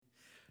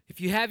If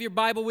you have your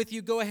Bible with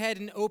you, go ahead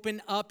and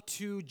open up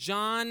to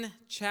John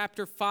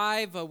chapter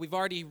 5. We've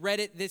already read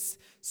it this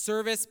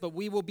service, but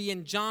we will be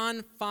in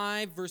John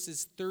 5,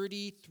 verses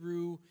 30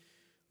 through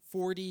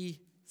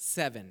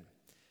 47.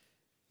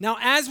 Now,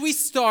 as we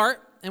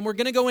start, and we're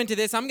going to go into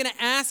this, I'm going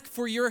to ask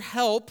for your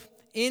help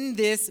in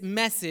this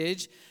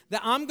message,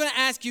 that I'm going to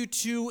ask you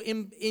to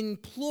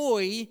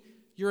employ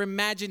your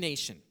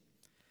imagination.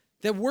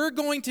 That we're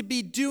going to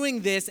be doing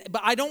this,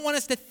 but I don't want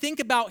us to think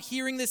about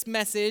hearing this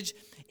message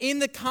in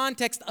the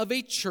context of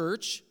a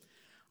church.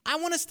 I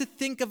want us to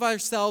think of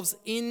ourselves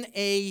in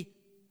a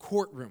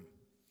courtroom.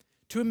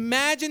 To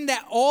imagine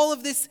that all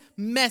of this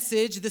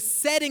message, the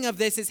setting of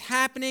this, is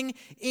happening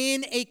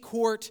in a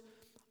court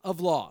of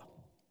law.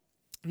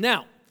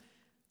 Now,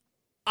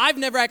 I've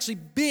never actually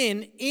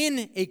been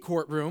in a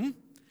courtroom,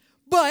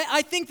 but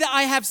I think that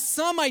I have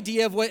some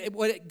idea of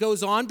what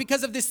goes on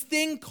because of this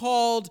thing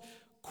called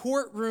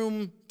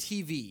courtroom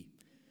TV.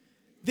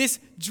 This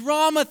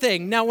drama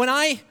thing. Now, when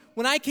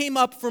I came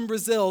up from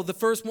Brazil,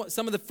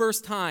 some of the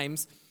first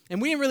times, and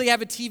we didn't really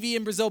have a TV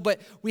in Brazil, but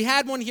we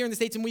had one here in the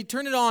States, and we'd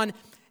turn it on,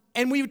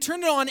 and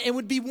it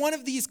would be one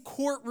of these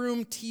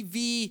courtroom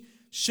TV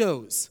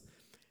shows.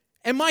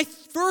 And my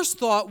first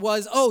thought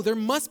was, there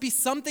must be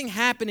something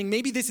happening.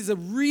 Maybe this is a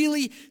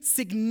really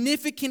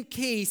significant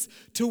case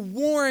to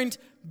warrant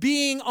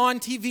being on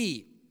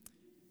TV.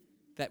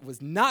 That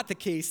was not the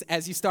case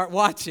as you start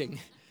watching.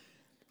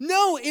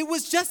 No, it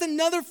was just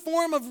another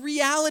form of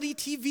reality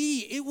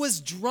TV. It was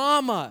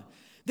drama.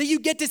 That you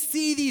get to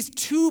see these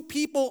two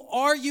people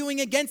arguing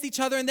against each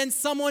other and then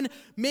someone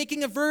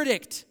making a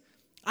verdict.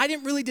 I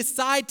didn't really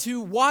decide to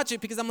watch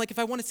it because I'm like, if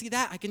I want to see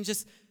that, I can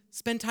just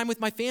spend time with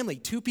my family.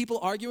 Two people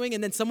arguing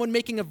and then someone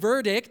making a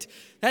verdict,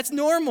 that's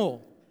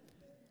normal.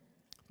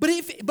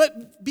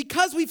 But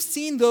because we've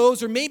seen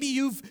those, or maybe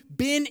you've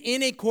been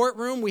in a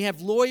courtroom, we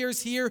have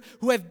lawyers here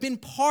who have been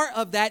part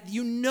of that,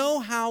 you know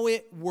how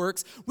it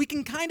works. We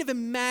can kind of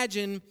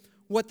imagine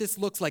what this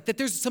looks like, that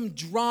there's some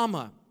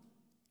drama.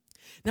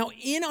 Now,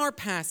 in our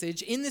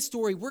passage, in this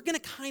story, we're going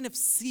to kind of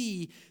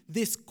see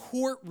this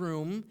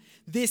courtroom,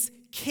 this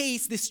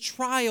case, this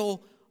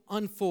trial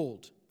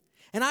unfold.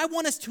 And I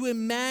want us to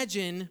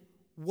imagine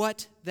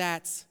what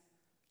that's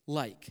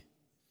like.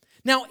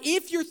 Now,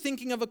 if you're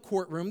thinking of a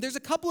courtroom, there's a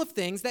couple of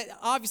things that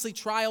obviously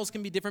trials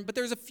can be different, but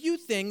there's a few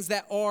things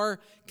that are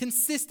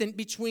consistent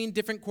between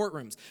different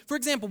courtrooms. For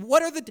example,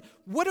 what are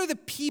the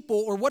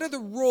people or what are the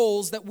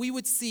roles that we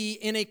would see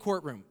in a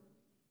courtroom?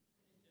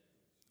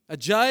 A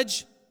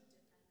judge,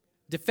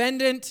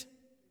 defendant,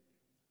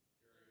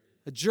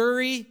 a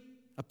jury,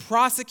 a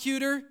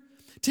prosecutor.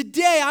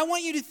 Today, I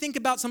want you to think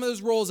about some of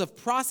those roles of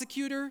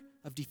prosecutor,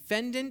 of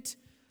defendant,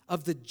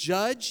 of the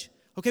judge.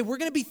 Okay, we're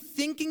going to be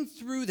thinking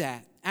through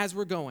that as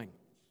we're going.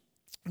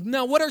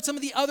 Now, what are some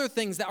of the other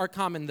things that are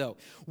common, though?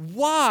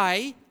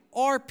 Why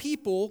are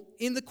people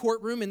in the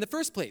courtroom in the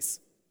first place?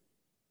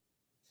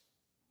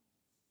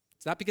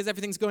 It's not because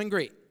everything's going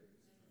great.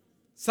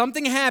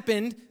 Something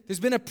happened. There's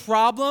been a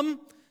problem.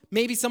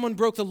 Maybe someone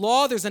broke the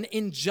law. There's an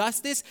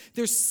injustice.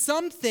 There's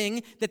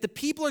something that the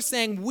people are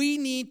saying, we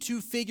need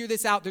to figure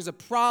this out. There's a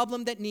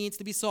problem that needs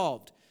to be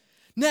solved.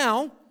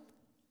 Now,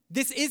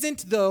 this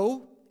isn't,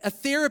 though, a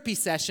therapy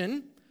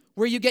session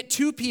where you get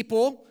two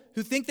people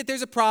who think that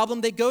there's a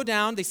problem. They go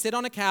down, they sit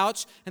on a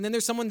couch, and then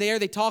there's someone there.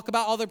 They talk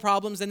about all their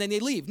problems, and then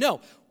they leave.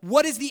 No.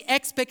 What is the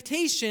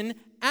expectation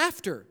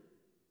after?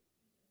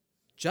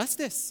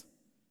 Justice.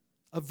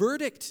 A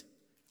verdict.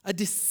 A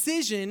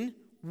decision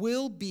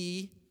will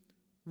be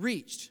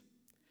reached.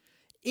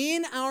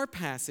 In our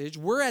passage,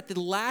 we're at the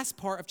last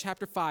part of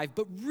chapter 5,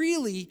 but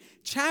really,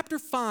 chapter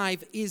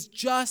 5 is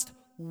just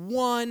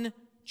one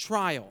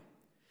trial.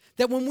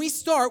 That when we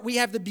start, we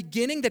have the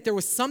beginning, that there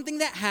was something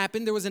that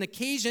happened, there was an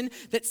occasion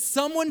that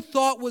someone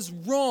thought was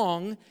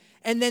wrong,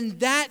 and then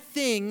that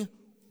thing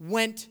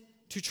went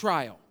to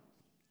trial.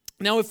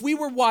 Now, if we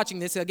were watching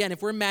this, again,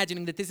 if we're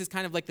imagining that this is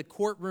kind of like the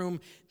courtroom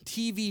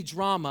TV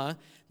drama,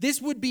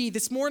 this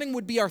morning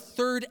would be our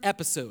third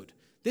episode.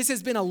 This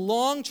has been a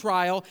long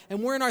trial,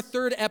 and we're in our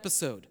third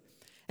episode.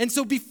 And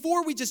so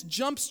before we just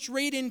jump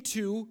straight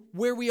into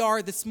where we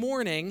are this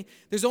morning,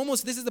 this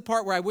is the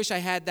part where I wish I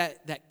had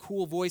that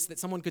cool voice that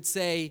someone could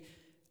say,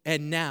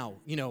 and now,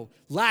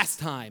 last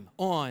time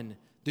on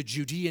the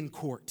Judean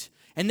court.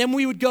 And then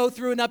we would go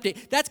through an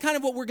update. That's kind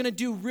of what we're going to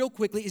do real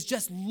quickly, is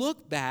just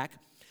look back,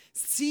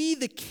 see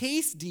the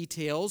case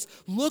details,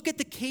 look at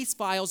the case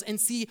files,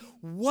 and see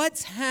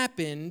what's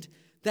happened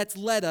that's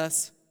led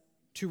us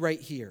to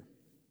right here.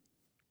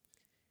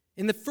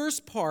 In the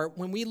first part,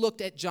 when we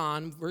looked at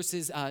John,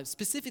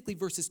 specifically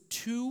verses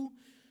 2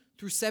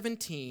 through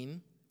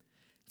 17,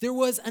 there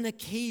was an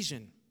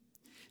occasion.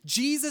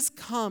 Jesus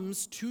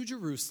comes to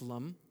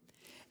Jerusalem,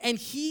 and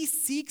he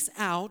seeks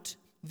out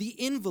the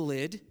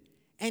invalid,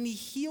 and he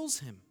heals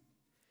him.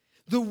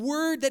 The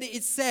word that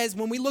it says,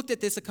 when we looked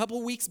at this a couple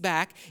of weeks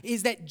back,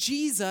 is that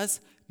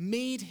Jesus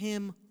made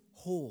him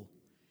whole.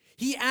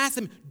 He asked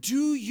him,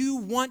 do you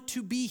want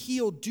to be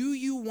healed? Do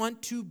you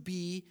want to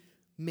be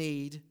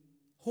made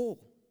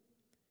whole?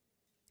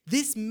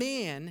 This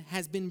man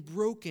has been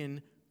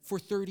broken for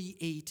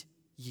 38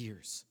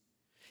 years.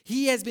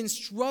 He has been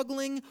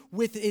struggling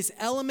with his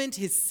ailment,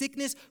 his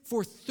sickness,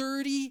 for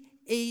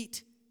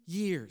 38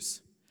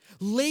 years.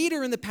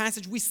 Later in the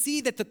passage, we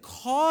see that the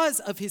cause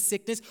of his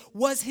sickness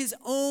was his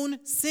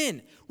own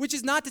sin, which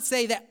is not to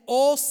say that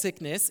all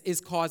sickness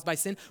is caused by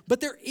sin, but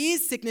there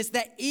is sickness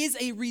that is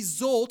a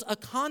result, a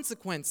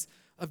consequence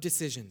of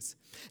decisions.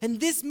 And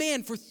this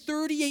man for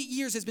 38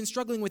 years has been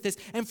struggling with this,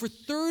 and for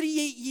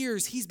 38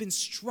 years he's been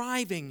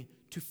striving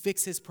to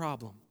fix his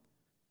problem.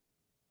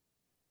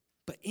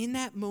 But in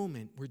that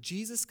moment where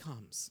Jesus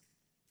comes,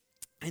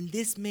 and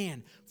this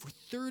man, for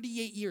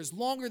 38 years,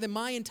 longer than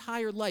my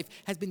entire life,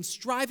 has been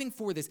striving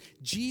for this,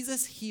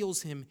 Jesus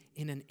heals him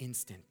in an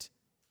instant.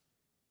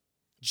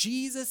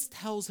 Jesus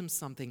tells him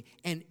something,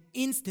 and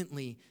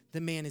instantly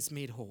the man is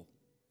made whole.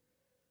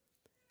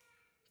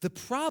 The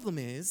problem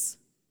is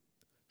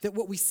that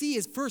what we see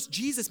is, first,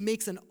 Jesus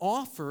makes an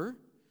offer,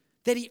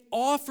 that he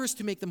offers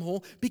to make them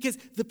whole, because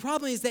the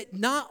problem is that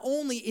not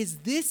only is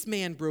this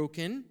man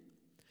broken,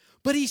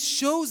 but he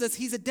shows us,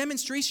 he's a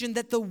demonstration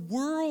that the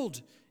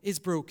world is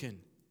broken.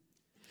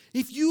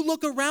 If you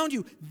look around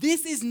you,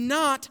 this is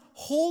not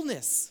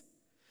wholeness.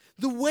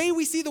 The way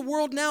we see the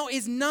world now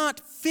is not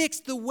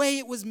fixed the way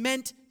it was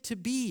meant to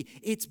be.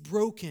 It's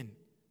broken.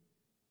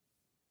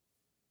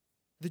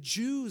 The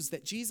Jews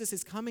that Jesus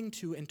is coming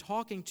to and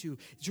talking to,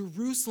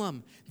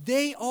 Jerusalem,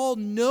 they all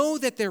know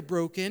that they're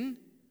broken,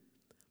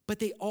 but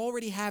they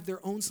already have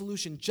their own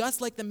solution.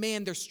 Just like the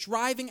man, they're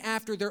striving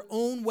after their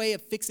own way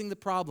of fixing the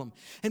problem.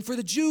 And for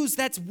the Jews,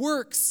 that's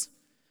works.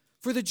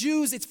 For the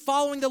Jews, it's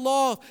following the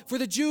law. For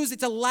the Jews,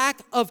 it's a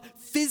lack of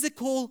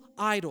physical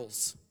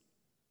idols.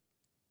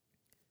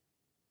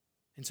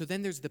 And so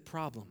then there's the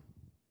problem.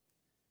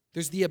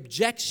 There's the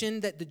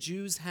objection that the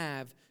Jews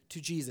have to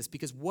Jesus.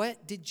 Because when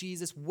did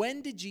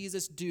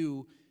Jesus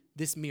do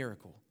this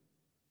miracle?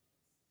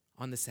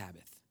 On the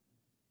Sabbath.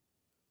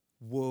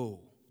 Whoa.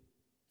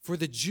 For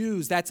the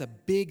Jews, that's a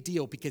big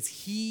deal because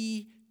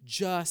he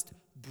just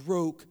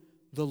broke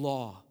the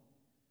law.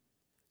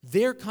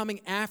 They're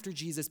coming after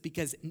Jesus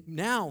because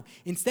now,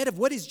 instead of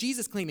what is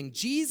Jesus claiming?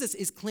 Jesus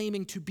is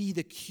claiming to be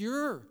the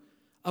cure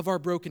of our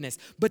brokenness.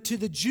 But to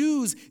the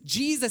Jews,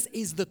 Jesus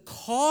is the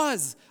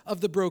cause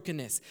of the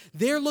brokenness.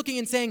 They're looking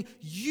and saying,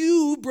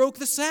 you broke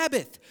the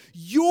Sabbath.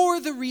 You're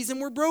the reason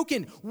we're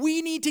broken.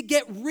 We need to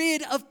get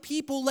rid of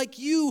people like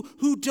you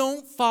who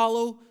don't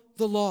follow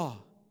the law.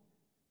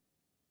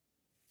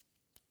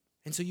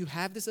 And so you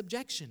have this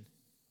objection.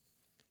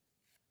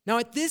 Now,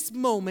 at this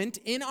moment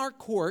in our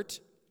court,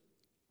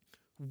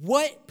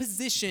 what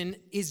position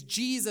is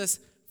Jesus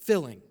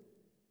filling?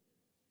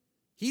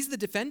 He's the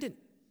defendant.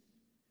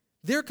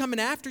 They're coming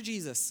after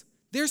Jesus.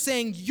 They're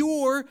saying,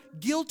 you're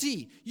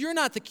guilty. You're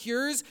not the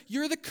cures,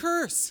 you're the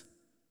curse.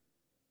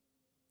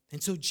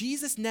 And so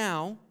Jesus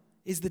now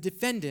is the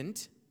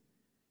defendant.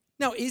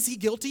 Now, is he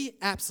guilty?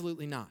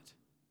 Absolutely not.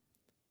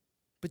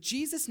 But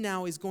Jesus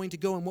now is going to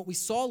go, and what we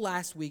saw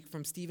last week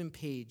from Stephen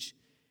Page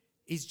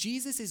is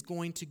Jesus is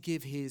going to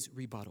give his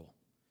rebuttal.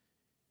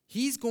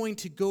 He's going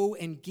to go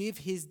and give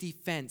his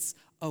defense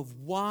of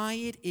why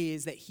it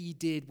is that he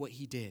did what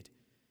he did.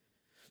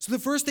 So the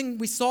first thing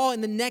we saw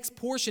in the next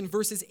portion,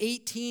 verses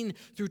 18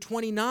 through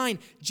 29,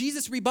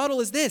 Jesus' rebuttal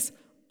is this: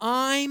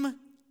 I'm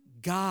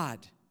God.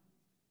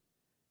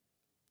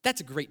 That's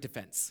a great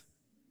defense.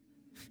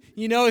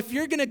 You know, if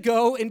you're going to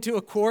go into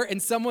a court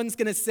and someone's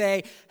going to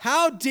say,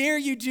 how dare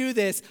you do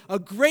this? A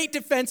great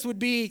defense would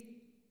be,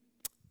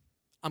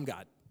 I'm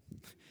God.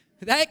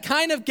 That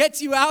kind of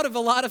gets you out of a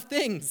lot of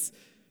things.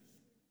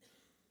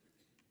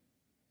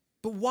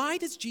 But why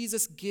does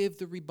Jesus give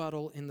the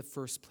rebuttal in the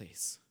first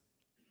place?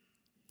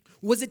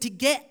 Was it to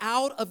get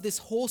out of this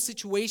whole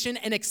situation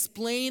and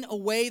explain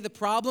away the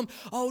problem?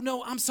 Oh,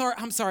 no, I'm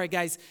sorry,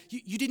 guys.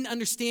 You didn't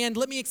understand.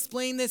 Let me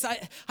explain this.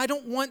 I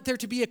don't want there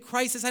to be a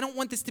crisis. I don't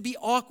want this to be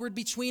awkward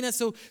between us,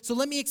 so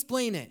let me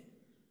explain it.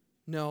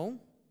 No,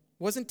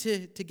 it wasn't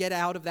to get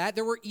out of that.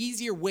 There were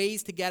easier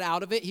ways to get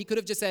out of it. He could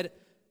have just said,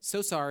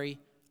 so sorry,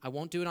 I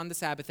won't do it on the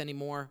Sabbath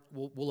anymore.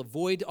 We'll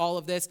avoid all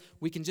of this.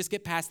 We can just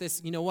get past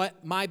this. You know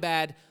what? My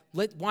bad.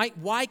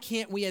 Why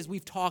can't we, as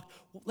we've talked,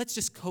 let's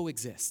just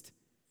coexist?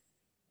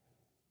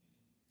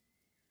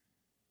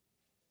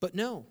 But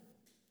no,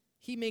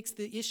 he makes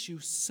the issue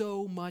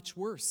so much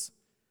worse.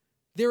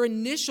 Their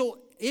initial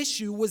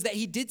issue was that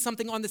he did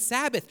something on the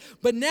Sabbath,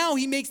 but now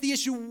he makes the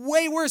issue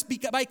way worse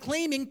by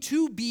claiming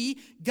to be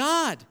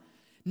God.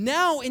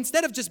 Now,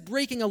 instead of just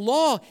breaking a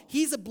law,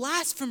 he's a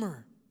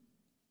blasphemer.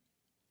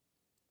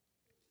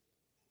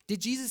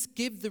 Did Jesus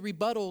give the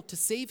rebuttal to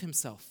save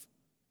himself?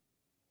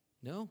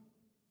 No.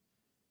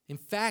 In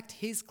fact,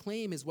 his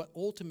claim is what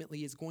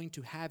ultimately is going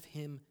to have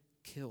him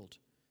killed.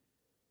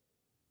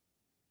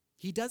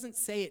 He doesn't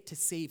say it to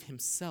save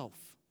himself.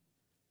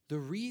 The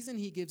reason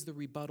he gives the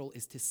rebuttal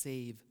is to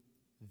save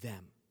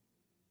them.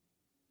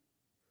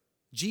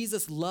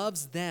 Jesus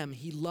loves them.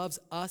 He loves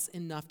us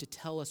enough to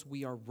tell us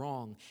we are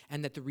wrong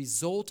and that the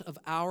result of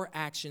our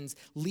actions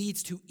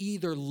leads to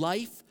either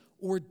life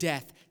or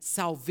death,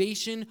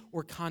 salvation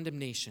or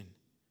condemnation.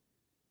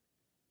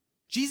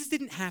 Jesus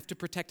didn't have to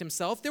protect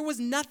himself. There was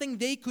nothing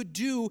they could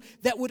do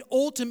that would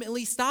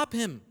ultimately stop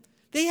him.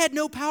 They had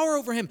no power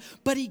over him.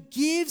 But he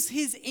gives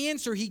his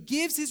answer, he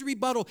gives his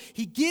rebuttal,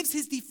 he gives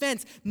his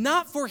defense,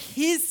 not for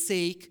his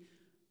sake,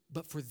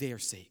 but for their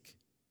sake.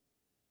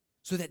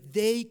 So that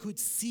they could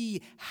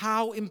see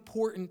how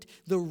important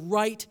the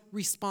right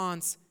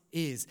response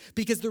is.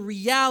 Because the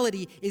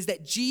reality is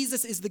that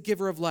Jesus is the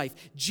giver of life.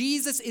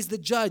 Jesus is the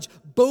judge,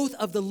 both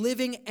of the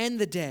living and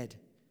the dead.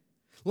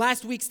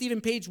 Last week,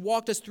 Stephen Page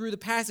walked us through the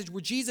passage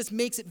where Jesus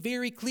makes it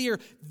very clear,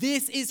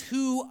 this is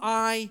who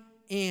I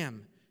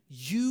am.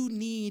 You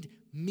need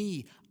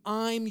me.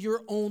 I'm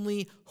your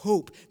only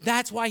hope.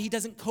 That's why he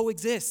doesn't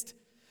coexist.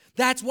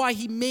 That's why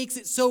he makes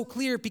it so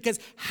clear, because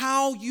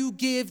how you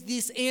give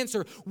this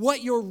answer,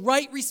 what your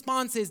right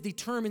response is,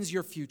 determines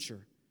your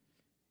future.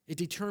 It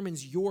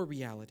determines your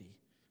reality.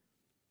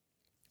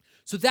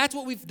 So that's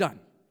what we've done.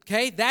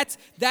 Okay, that's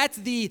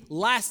the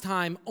last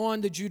time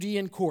on the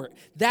Judean court.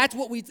 That's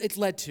what it's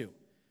led to.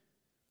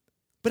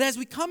 But as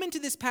we come into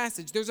this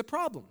passage, there's a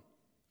problem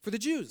for the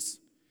Jews.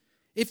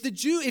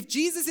 If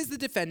Jesus is the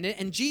defendant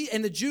and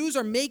the Jews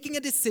are making a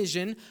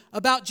decision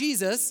about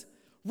Jesus,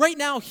 right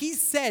now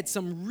he's said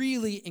some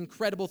really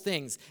incredible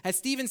things. As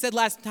Stephen said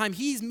last time,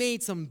 he's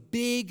made some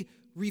big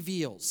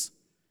reveals.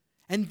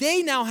 And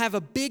they now have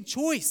a big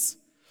choice.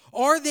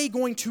 Are they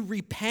going to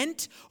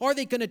repent? Are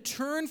they going to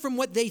turn from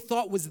what they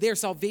thought was their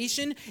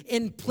salvation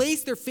and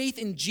place their faith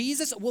in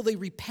Jesus? Will they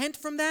repent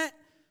from that?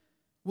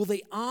 Will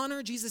they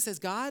honor Jesus as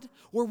God?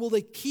 Or will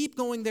they keep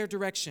going their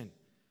direction?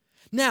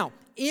 Now,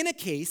 in a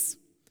case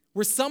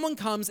where someone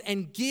comes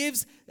and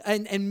gives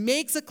and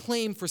makes a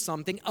claim for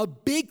something, a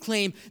big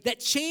claim that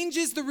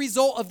changes the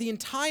result of the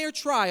entire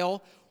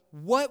trial,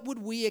 what would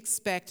we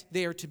expect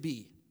there to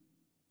be?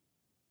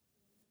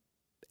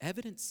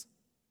 Evidence.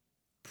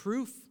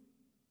 Proof.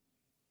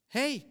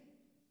 Hey,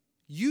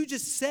 you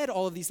just said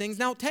all of these things.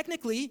 Now,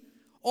 technically,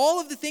 all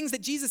of the things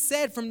that Jesus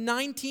said from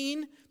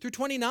 19 through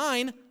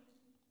 29,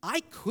 I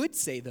could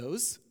say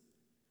those.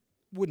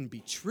 Wouldn't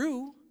be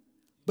true,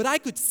 but I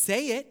could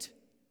say it.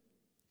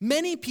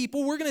 Many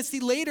people, we're going to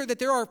see later that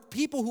there are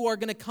people who are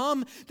going to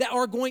come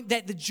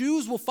that the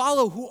Jews will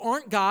follow who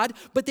aren't God,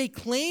 but they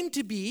claim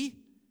to be.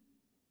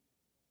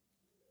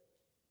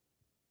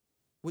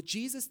 What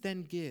Jesus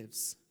then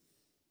gives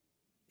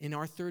in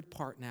our third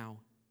part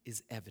now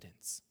is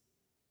evidence.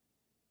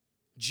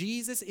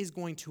 Jesus is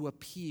going to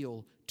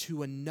appeal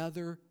to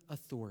another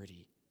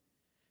authority.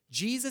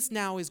 Jesus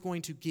now is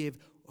going to give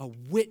a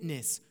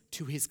witness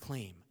to his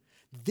claim.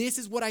 This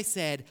is what I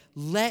said.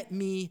 Let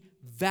me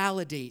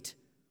validate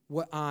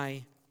what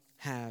I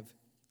have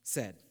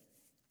said.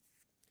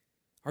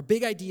 Our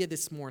big idea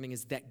this morning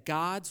is that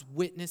God's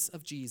witness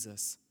of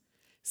Jesus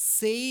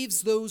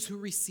saves those who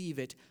receive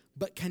it,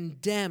 but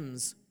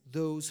condemns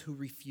those who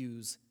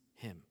refuse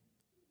him.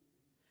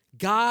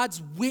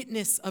 God's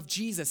witness of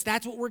Jesus,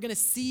 that's what we're going to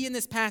see in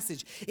this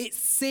passage. It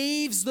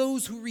saves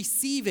those who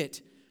receive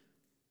it,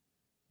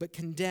 but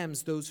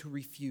condemns those who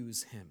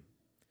refuse him.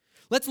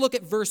 Let's look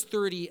at verse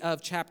 30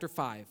 of chapter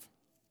 5.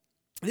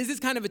 This is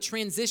kind of a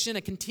transition,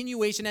 a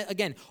continuation.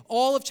 Again,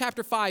 all of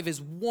chapter 5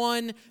 is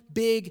one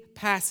big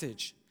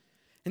passage.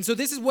 And so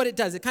this is what it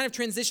does. It kind of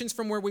transitions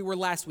from where we were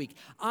last week.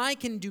 I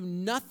can do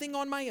nothing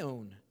on my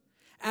own.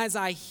 As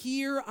I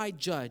hear, I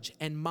judge,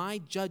 and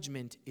my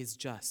judgment is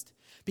just.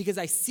 Because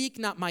I seek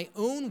not my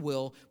own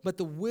will, but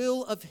the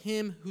will of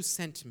him who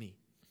sent me.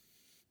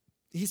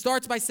 He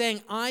starts by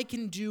saying, I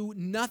can do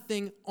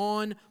nothing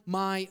on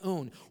my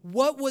own.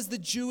 What was the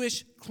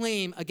Jewish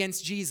claim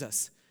against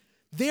Jesus?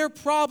 Their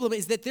problem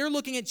is that they're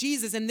looking at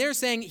Jesus and they're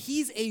saying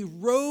he's a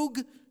rogue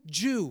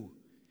Jew.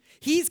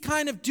 He's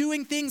kind of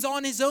doing things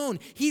on his own.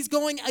 He's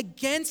going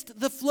against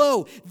the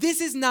flow.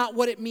 This is not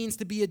what it means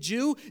to be a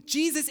Jew.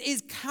 Jesus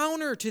is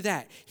counter to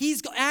that.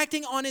 He's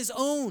acting on his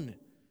own.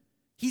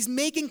 He's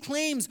making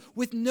claims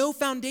with no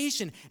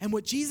foundation. And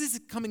what Jesus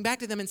is coming back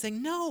to them and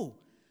saying, no,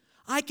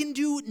 I can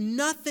do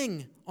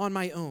nothing on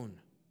my own.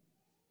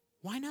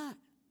 Why not?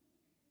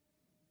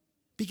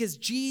 Because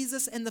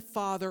Jesus and the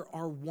Father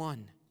are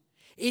one.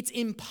 It's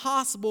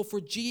impossible for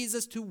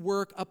Jesus to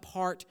work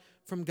apart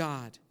from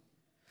God.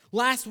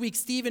 Last week,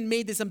 Stephen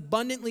made this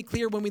abundantly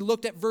clear when we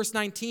looked at verse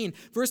 19.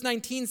 Verse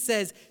 19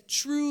 says,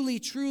 truly,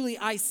 truly,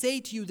 I say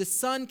to you, the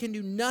Son can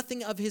do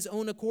nothing of his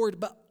own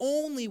accord, but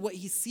only what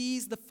he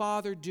sees the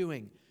Father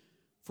doing.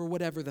 For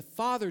whatever the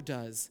Father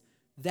does,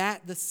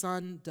 that the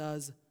Son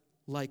does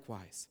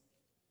likewise.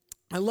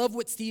 I love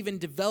what Stephen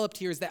developed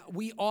here is that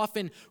we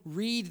often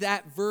read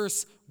that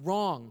verse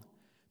wrong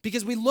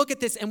because we look at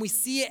this and we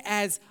see it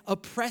as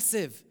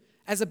oppressive,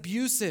 as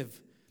abusive.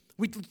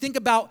 We think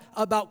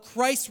about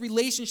Christ's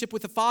relationship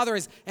with the Father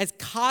as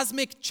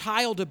cosmic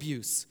child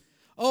abuse.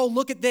 Oh,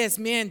 look at this,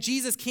 man.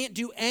 Jesus can't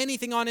do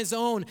anything on his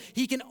own.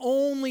 He can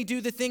only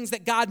do the things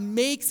that God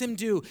makes him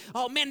do.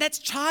 Oh, man, that's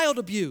child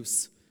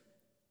abuse.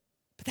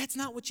 But that's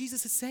not what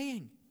Jesus is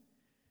saying.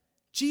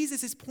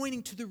 Jesus is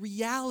pointing to the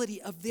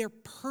reality of their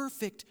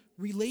perfect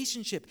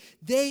relationship.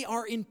 They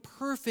are in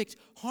perfect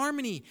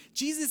harmony.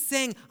 Jesus is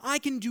saying, I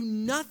can do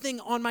nothing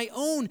on my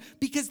own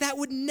because that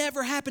would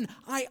never happen.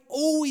 I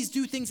always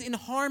do things in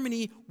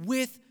harmony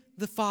with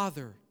the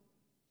Father.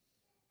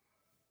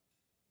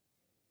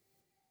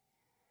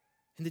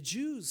 And the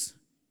Jews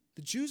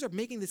are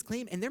making this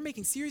claim, and they're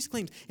making serious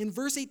claims. In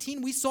verse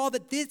 18, we saw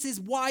that this is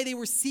why they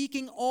were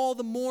seeking all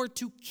the more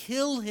to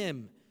kill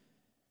him.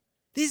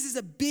 This is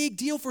a big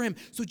deal for him.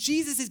 So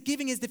Jesus is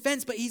giving his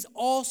defense, but he's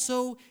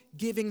also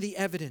giving the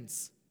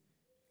evidence.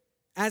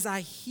 As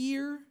I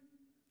hear,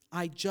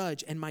 I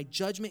judge, and my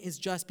judgment is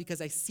just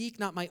because I seek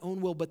not my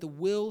own will, but the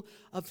will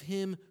of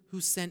him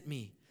who sent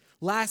me.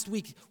 Last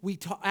week, we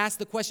asked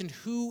the question,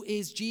 who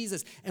is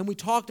Jesus? And we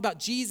talked about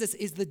Jesus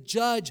is the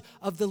judge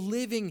of the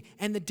living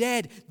and the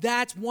dead.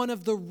 That's one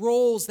of the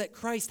roles that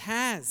Christ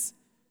has.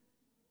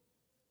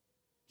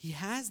 He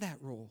has that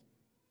role.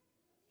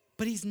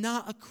 But he's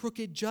not a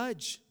crooked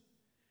judge.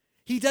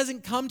 He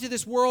doesn't come to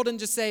this world and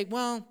just say,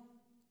 well,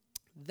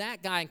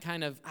 that guy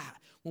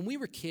when we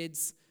were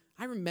kids,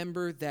 I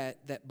remember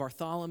that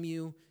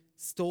Bartholomew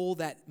stole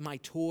my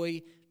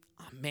toy.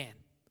 Oh, man,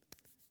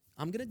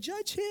 I'm going to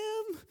judge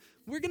him.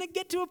 We're going to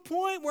get to a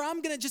point where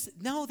I'm going to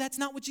no, that's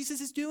not what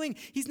Jesus is doing.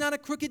 He's not a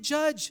crooked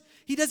judge.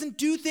 He doesn't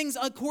do things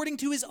according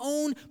to his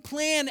own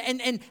plan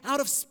and out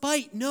of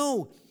spite.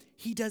 No,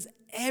 he does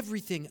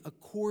everything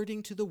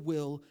according to the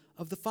will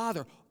of the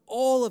Father.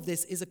 All of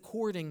this is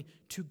according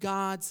to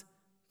God's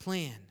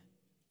plan.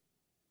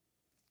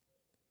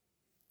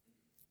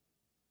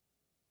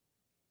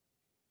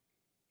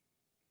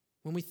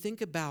 When we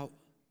think about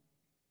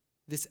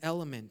this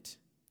element,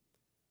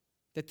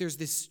 that there's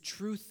this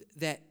truth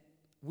that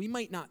we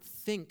might not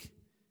think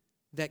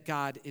that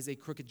God is a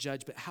crooked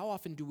judge, but how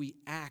often do we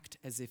act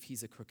as if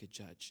he's a crooked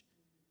judge?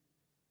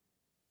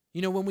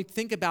 You know, when we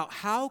think about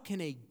how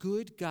can a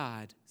good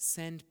God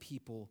send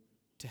people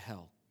to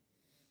hell?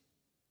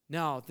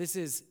 No,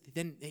 he's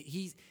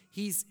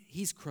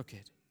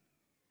crooked.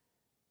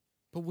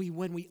 But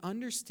when we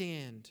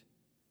understand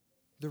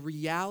the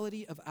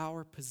reality of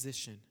our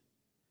position,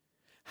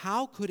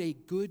 how could a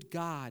good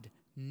God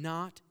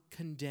not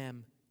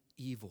condemn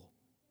evil?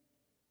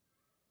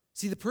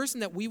 See, the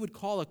person that we would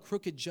call a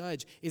crooked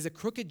judge is a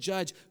crooked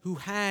judge who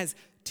has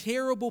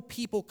terrible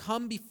people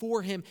come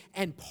before him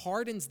and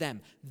pardons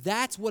them.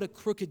 That's what a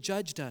crooked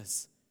judge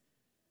does.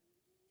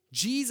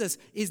 Jesus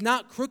is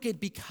not crooked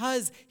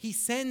because he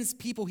sends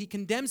people, he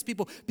condemns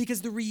people,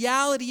 because the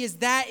reality is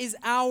that is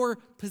our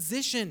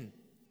position.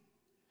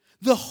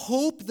 The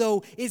hope,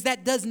 though, is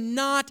that does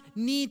not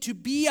need to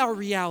be our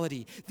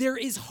reality. There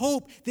is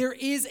hope. There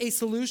is a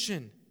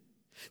solution.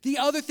 The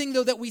other thing,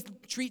 though, that we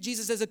treat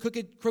Jesus as a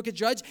crooked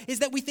judge is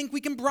that we think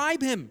we can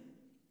bribe him.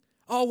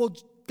 Oh, well,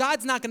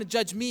 God's not going to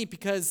judge me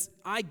because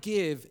I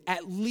give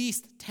at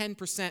least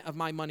 10% of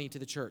my money to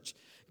the church.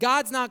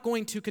 God's not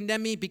going to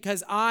condemn me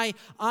because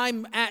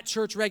I'm at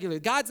church regularly.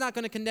 God's not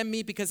going to condemn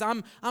me because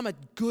I'm a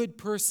good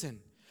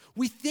person.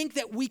 We think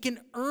that we can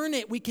earn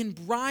it. We can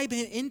bribe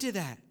him into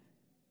that.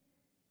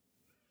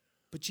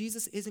 But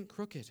Jesus isn't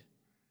crooked.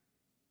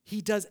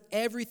 He does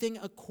everything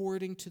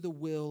according to the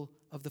will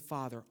of the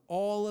Father.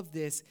 All of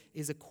this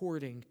is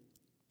according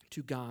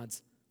to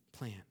God's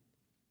plan.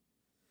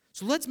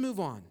 So let's move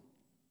on.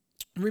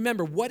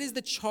 Remember, what is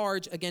the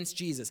charge against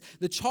Jesus?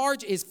 The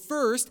charge is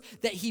first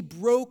that he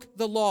broke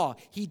the law.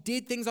 He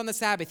did things on the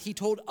Sabbath. He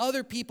told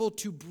other people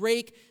to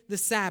break the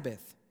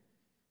Sabbath.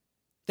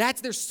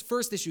 That's their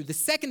first issue. The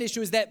second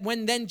issue is that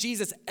when then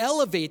Jesus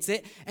elevates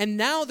it, and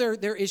now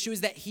their issue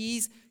is that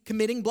he's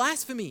committing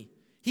blasphemy.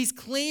 He's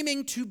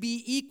claiming to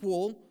be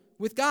equal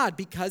with God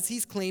because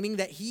he's claiming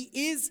that he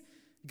is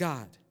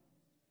God.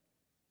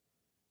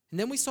 And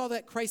then we saw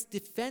that Christ's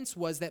defense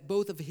was that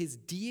both of his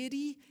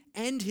deity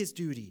and his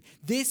duty.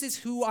 This is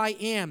who I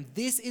am.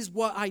 This is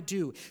what I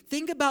do.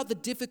 Think about the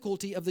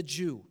difficulty of the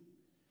Jew.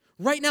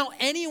 Right now,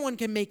 anyone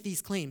can make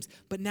these claims,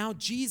 but now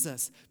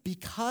Jesus,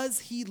 because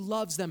he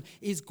loves them,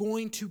 is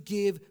going to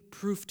give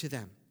proof to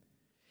them.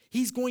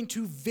 He's going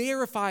to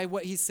verify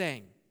what he's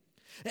saying.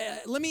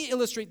 Let me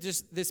illustrate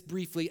just this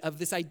briefly of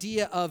this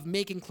idea of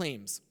making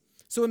claims.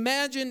 So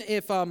imagine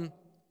if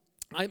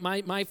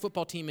my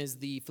football team is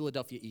the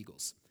Philadelphia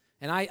Eagles,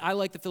 and I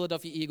like the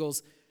Philadelphia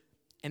Eagles,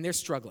 and they're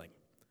struggling.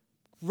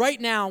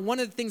 Right now, one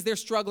of the things they're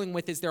struggling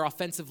with is their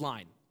offensive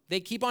line. They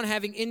keep on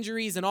having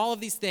injuries and all of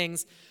these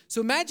things. So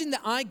imagine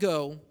that I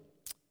go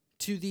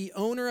to the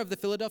owner of the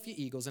Philadelphia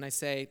Eagles and I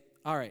say,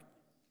 all right,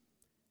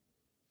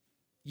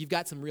 you've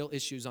got some real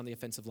issues on the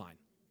offensive line.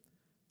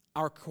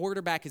 Our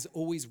quarterback is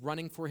always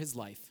running for his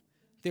life.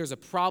 There's a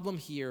problem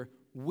here.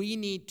 We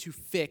need to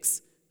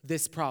fix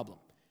this problem.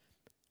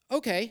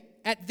 Okay,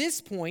 at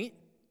this point,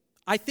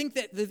 I think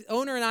that the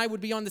owner and I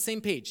would be on the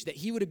same page, that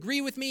he would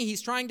agree with me.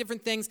 He's trying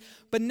different things.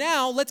 But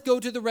now let's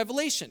go to the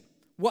revelation,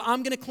 what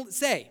I'm going to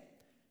say.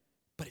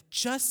 But it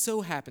just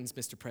so happens,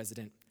 Mr.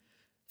 President,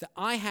 that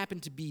I happen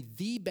to be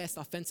the best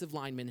offensive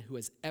lineman who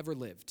has ever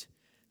lived.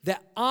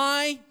 What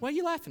are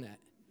you laughing at?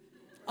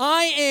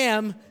 I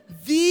am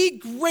the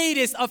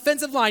greatest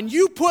offensive line.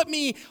 You put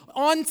me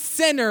on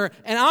center,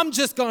 and I'm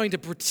just going to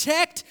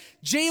protect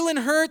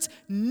Jalen Hurts.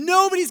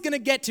 Nobody's going to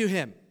get to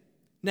him.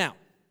 Now,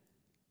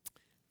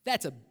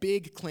 that's a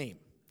big claim.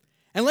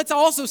 And let's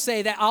also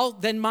say that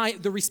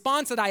the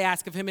response that I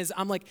ask of him is,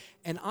 I'm like,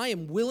 and I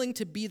am willing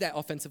to be that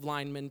offensive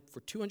lineman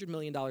for $200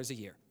 million a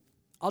year.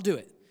 I'll do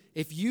it.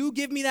 If you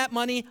give me that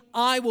money,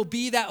 I will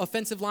be that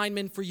offensive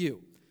lineman for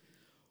you.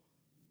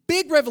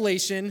 Big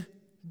revelation,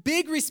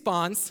 big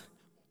response.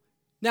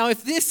 Now,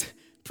 if this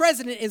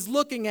president is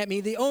looking at me,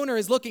 the owner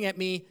is looking at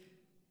me,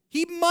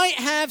 he might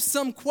have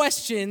some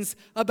questions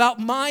about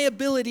my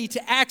ability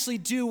to actually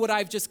do what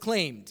I've just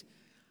claimed.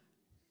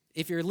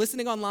 If you're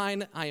listening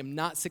online, I am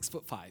not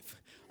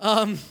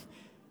 6'5".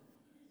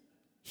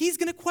 He's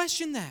going to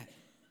question that.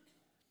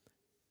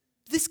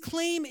 This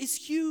claim is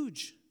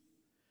huge.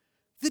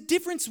 The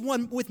difference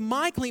with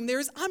my claim there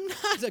is I'm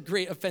not a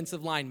great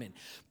offensive lineman.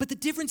 But the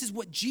difference is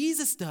what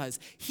Jesus does.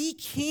 He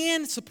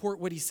can support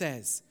what he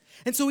says.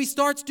 And so he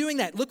starts doing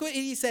that. Look what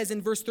he says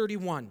in verse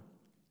 31.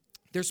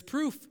 There's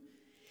proof.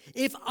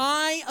 If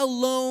I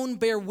alone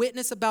bear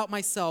witness about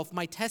myself,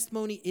 my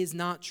testimony is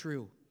not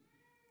true.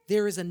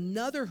 There is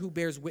another who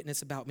bears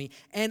witness about me,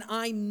 and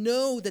I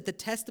know that the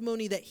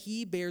testimony that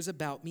he bears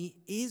about me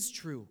is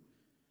true.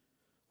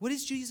 What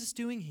is Jesus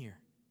doing here?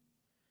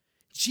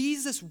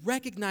 Jesus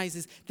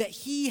recognizes that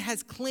he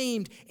has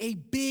claimed a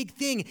big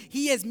thing.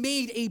 He has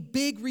made a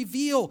big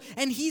reveal,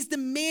 and he's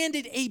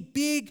demanded a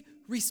big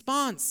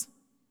response.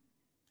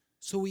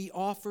 So he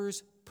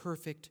offers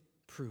perfect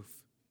proof.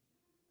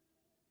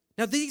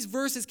 Now, these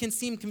verses can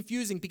seem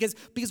confusing because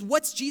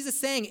what's Jesus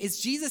saying?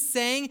 Is Jesus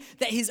saying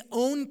that his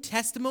own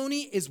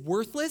testimony is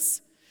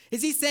worthless?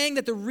 Is he saying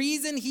that the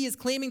reason he is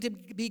claiming to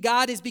be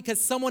God is because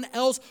someone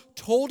else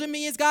told him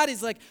he is God?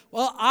 He's like,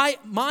 well,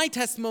 my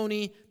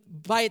testimony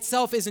by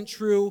itself isn't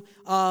true,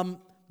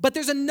 but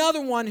there's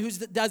another one who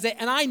does it,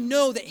 and I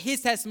know that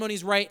his testimony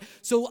is right,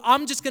 so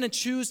I'm just going to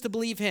choose to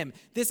believe him.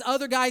 This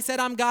other guy said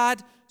I'm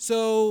God,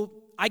 so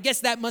I guess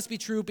that must be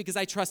true because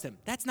I trust him.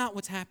 That's not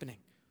what's happening.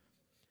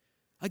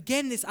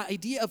 Again, this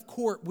idea of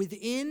court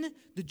within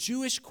the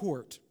Jewish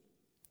court,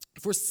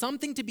 for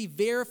something to be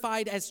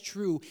verified as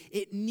true,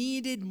 it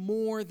needed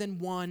more than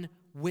one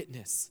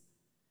witness.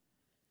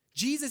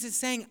 Jesus is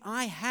saying,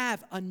 I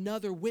have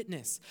another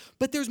witness.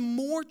 But there's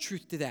more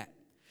truth to that.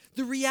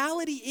 The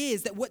reality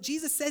is that what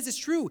Jesus says is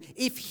true.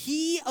 If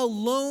he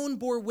alone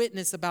bore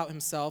witness about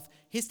himself,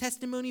 his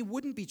testimony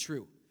wouldn't be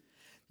true.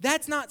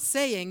 That's not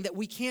saying that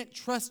we can't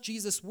trust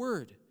Jesus'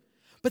 word.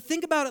 But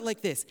think about it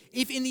like this.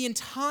 If in the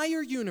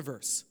entire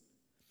universe,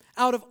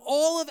 out of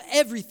all of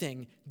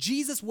everything,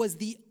 Jesus was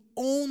the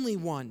only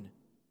one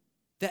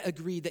that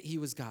agreed that he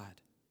was God.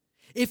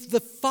 If the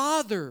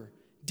Father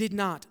did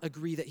not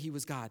agree that he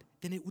was God,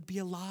 then it would be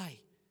a lie.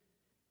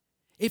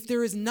 If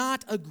there is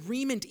not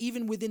agreement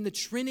even within the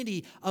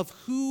Trinity of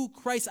who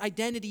Christ's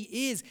identity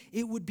is,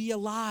 it would be a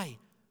lie.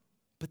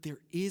 But there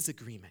is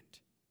agreement.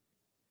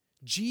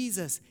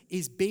 Jesus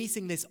is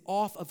basing this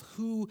off of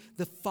who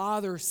the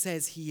Father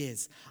says he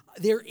is.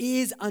 There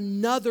is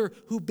another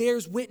who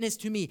bears witness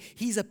to me.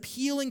 He's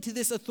appealing to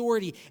this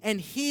authority,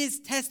 and his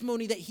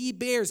testimony that he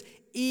bears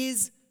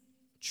is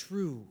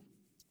true.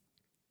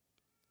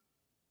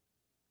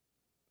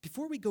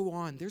 Before we go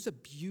on, there's a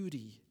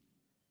beauty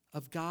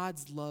of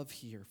God's love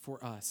here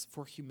for us,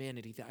 for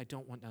humanity, that I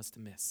don't want us to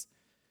miss.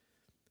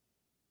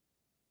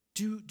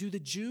 Do the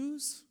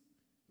Jews,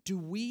 do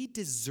we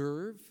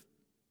deserve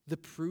the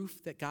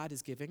proof that God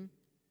is giving?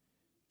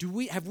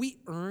 Have we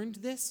earned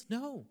this?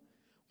 No.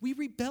 We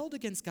rebelled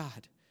against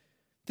God.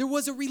 There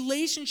was a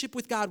relationship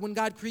with God when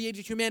God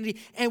created humanity,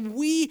 and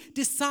we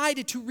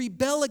decided to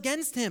rebel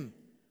against him.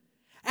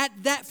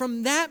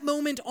 From that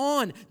moment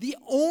on, the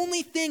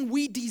only thing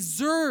we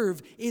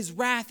deserve is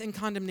wrath and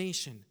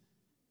condemnation.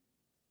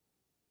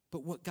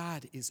 But what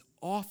God is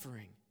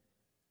offering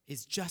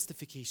is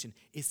justification,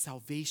 is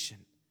salvation.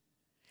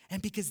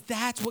 And because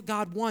that's what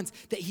God wants,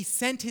 that he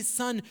sent his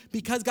son,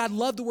 because God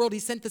loved the world, he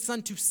sent the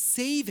son to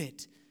save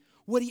it.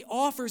 What he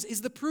offers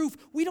is the proof.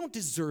 We don't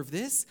deserve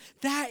this.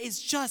 That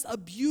is just a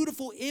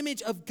beautiful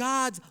image of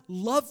God's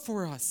love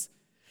for us.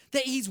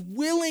 That he's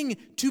willing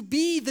to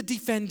be the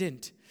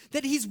defendant.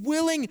 That he's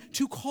willing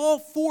to call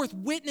forth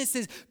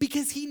witnesses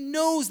because he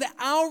knows that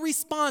our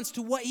response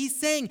to what he's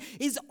saying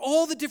is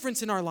all the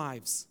difference in our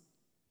lives.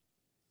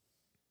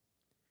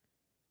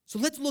 So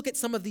let's look at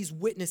some of these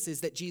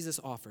witnesses that Jesus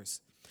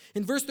offers.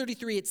 In verse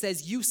 33, it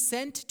says, you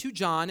sent to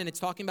John, and it's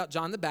talking about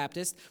John the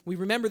Baptist. We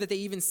remember that they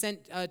even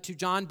sent to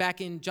John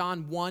back in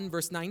John 1,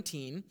 verse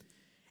 19.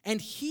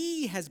 And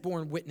he has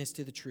borne witness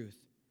to the truth.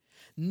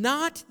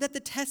 Not that the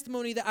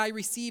testimony that I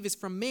receive is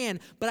from man,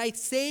 but I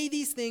say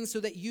these things so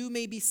that you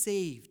may be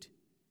saved.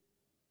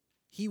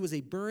 He was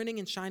a burning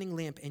and shining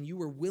lamp, and you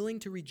were willing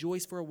to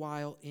rejoice for a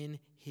while in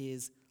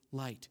his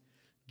light.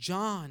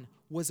 John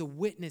was a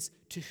witness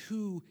to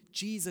who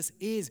Jesus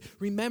is.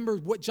 Remember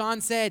what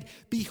John said,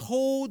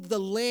 behold the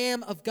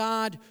Lamb of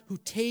God who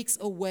takes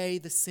away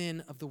the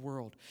sin of the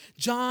world.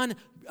 John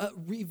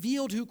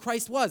revealed who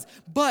Christ was,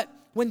 but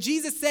when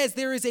Jesus says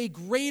there is a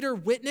greater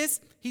witness,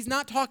 he's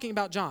not talking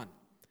about John.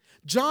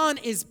 John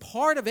is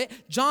part of it.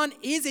 John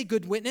is a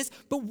good witness,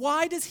 but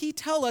why does he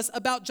tell us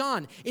about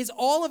John? Is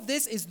all of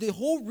this, is the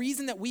whole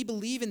reason that we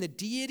believe in the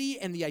deity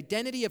and the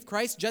identity of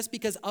Christ just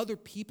because other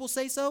people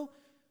say so?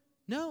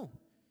 No.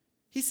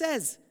 He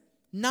says,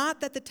 not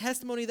that the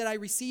testimony that I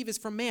receive is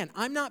from man.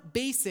 I'm not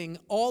basing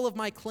all of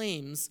my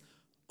claims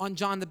on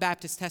John the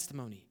Baptist's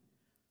testimony.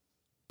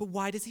 But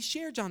why does he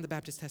share John the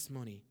Baptist's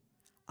testimony?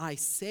 I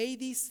say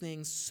these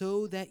things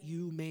so that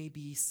you may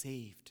be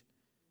saved.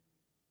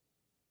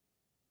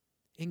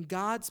 In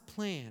God's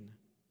plan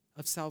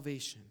of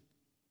salvation,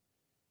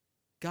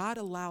 God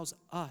allows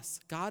us,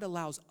 God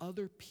allows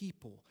other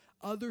people,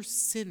 other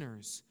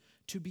sinners,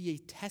 to be a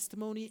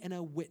testimony and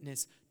a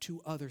witness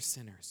to other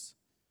sinners.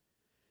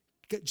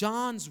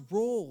 John's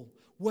role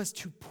was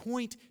to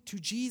point to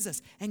Jesus,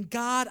 and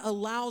God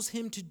allows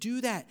him to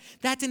do that.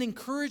 That's an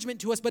encouragement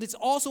to us, but it's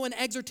also an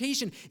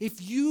exhortation.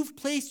 If you've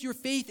placed your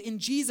faith in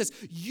Jesus,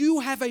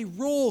 you have a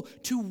role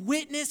to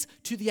witness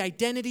to the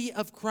identity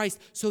of Christ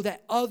so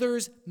that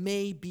others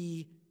may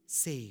be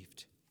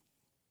saved.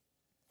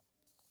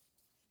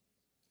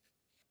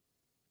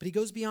 But he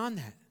goes beyond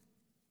that.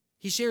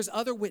 He shares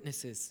other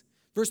witnesses.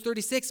 Verse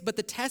 36, but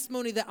the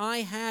testimony that I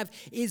have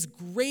is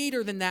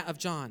greater than that of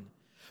John.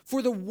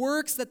 For the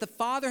works that the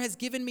Father has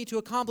given me to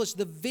accomplish,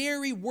 the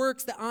very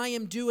works that I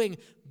am doing,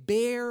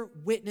 bear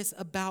witness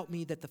about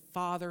me that the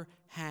Father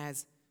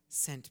has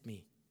sent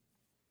me.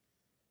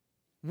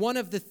 One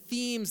of the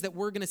themes that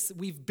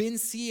we've been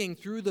seeing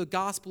through the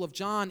Gospel of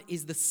John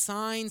is the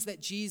signs that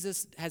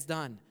Jesus has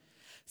done.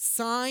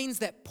 Signs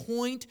that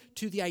point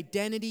to the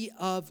identity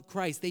of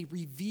Christ. They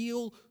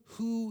reveal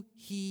who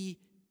he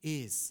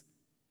is.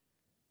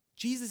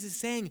 Jesus is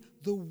saying,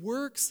 the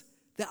works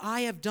that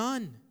I have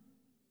done,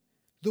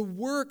 the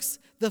works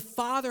the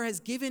Father has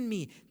given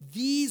me,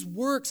 these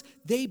works,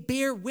 they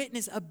bear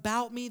witness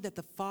about me that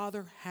the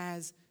Father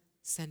has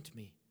sent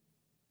me.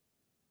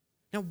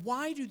 Now,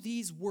 why do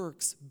these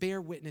works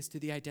bear witness to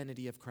the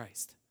identity of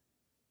Christ?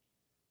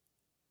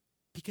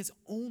 Because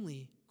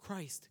only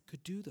Christ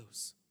could do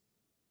those.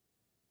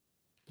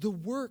 The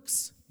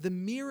works, the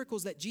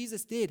miracles that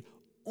Jesus did,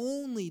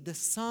 only the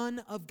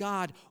Son of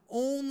God,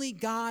 only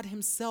God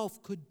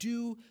himself could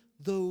do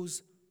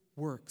those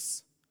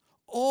works.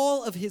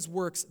 All of his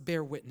works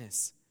bear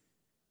witness.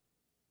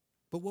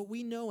 But what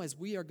we know as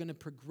we are going to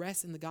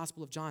progress in the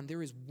Gospel of John,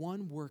 there is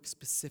one work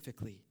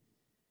specifically.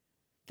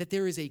 That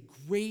there is a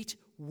great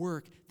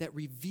work that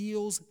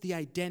reveals the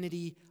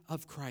identity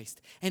of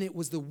Christ. And it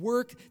was the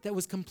work that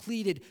was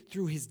completed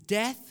through his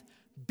death,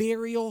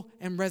 burial,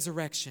 and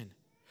resurrection.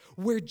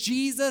 Where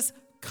Jesus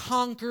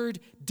conquered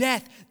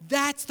death.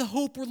 That's the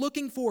hope we're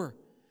looking for.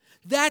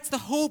 That's the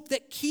hope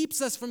that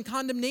keeps us from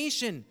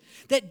condemnation.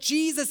 That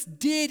Jesus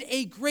did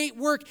a great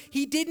work.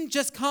 He didn't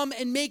just come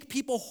and make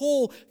people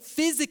whole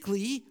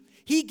physically.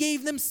 He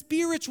gave them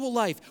spiritual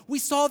life. We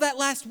saw that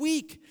last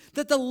week.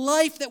 That the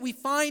life that we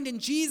find in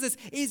Jesus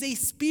is a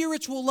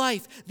spiritual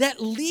life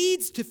that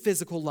leads to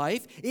physical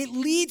life. It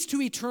leads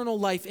to eternal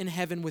life in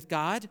heaven with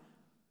God.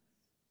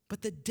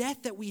 But the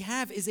death that we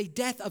have is a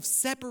death of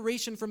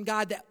separation from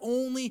God that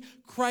only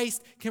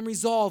Christ can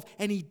resolve.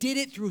 And he did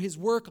it through his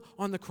work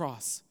on the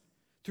cross.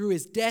 Through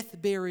his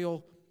death,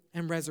 burial,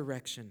 and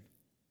resurrection.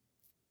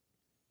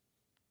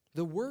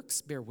 The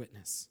works bear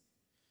witness.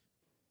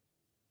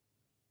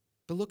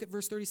 But look at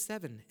verse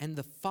 37. And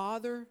the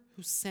Father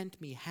who sent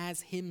me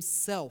has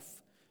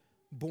himself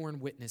borne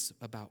witness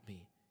about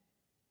me.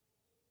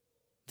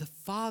 The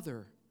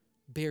Father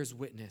bears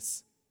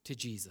witness to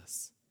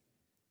Jesus.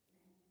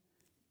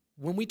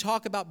 When we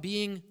talk about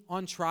being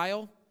on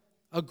trial,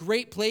 a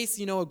great place,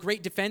 a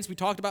great defense, we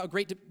talked about a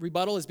great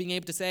rebuttal is being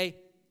able to say,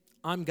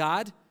 I'm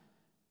God.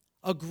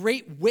 A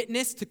great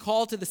witness to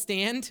call to the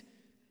stand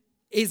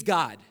is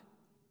God.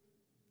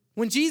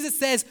 When Jesus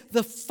says,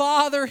 the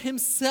Father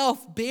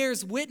himself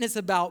bears witness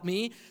about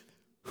me,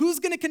 who's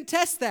going to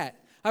contest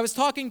that? I was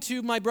talking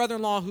to my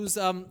brother-in-law who's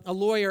a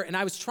lawyer, and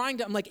I'm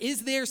like,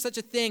 is there such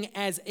a thing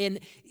as an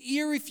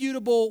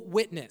irrefutable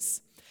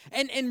witness?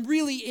 And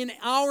really, in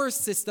our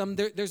system,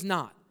 there's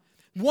not.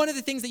 One of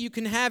the things that you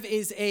can have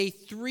is a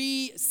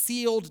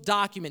 3-sealed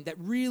document that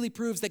really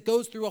proves, that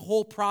goes through a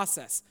whole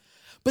process.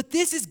 But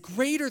this is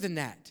greater than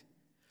that.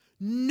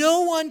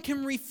 No one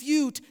can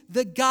refute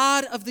the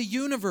God of the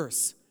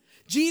universe.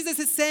 Jesus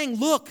is saying,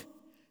 look,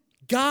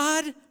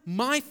 God,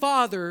 my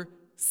Father,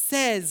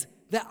 says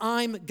that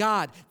I'm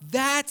God.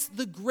 That's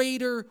the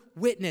greater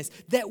witness,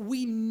 that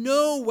we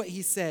know what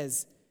he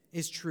says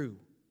is true.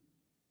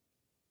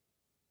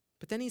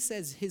 But then he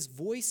says, his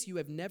voice you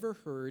have never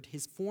heard,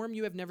 his form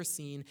you have never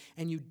seen,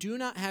 and you do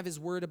not have his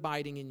word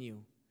abiding in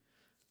you.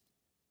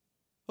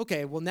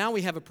 Okay, well now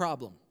we have a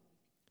problem.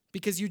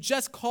 Because you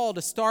just called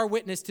a star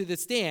witness to the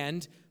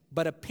stand,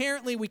 but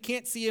apparently we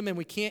can't see him and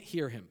we can't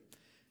hear him.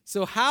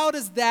 So how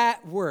does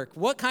that work?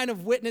 What kind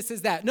of witness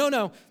is that?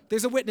 No,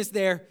 there's a witness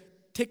there.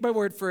 Take my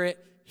word for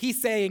it.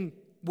 He's saying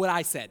what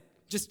I said.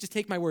 Just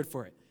take my word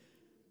for it.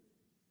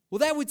 Well,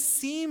 that would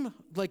seem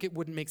like it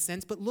wouldn't make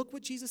sense, but look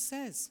what Jesus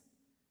says.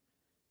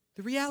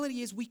 The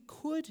reality is we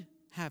could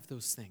have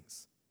those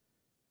things.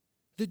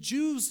 The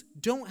Jews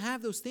don't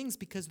have those things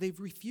because they've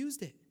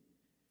refused it.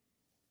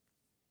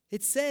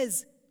 It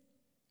says,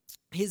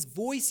 his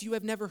voice you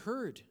have never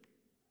heard.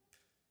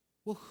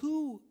 Well,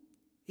 who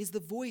is the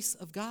voice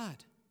of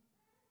God?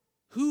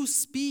 Who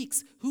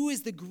speaks? Who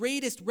is the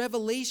greatest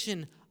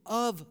revelation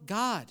of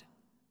God?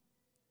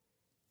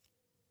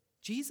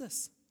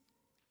 Jesus.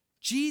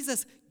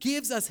 Jesus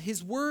gives us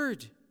his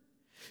word.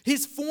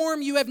 His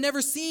form you have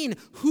never seen.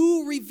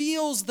 Who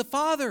reveals the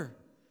Father?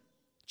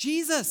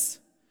 Jesus.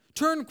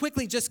 Turn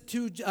quickly just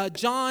to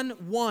John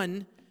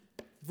 1,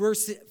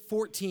 verse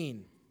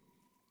 14.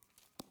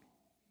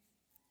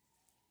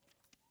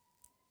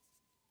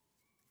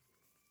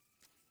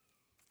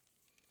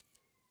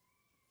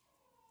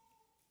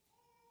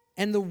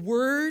 And the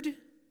Word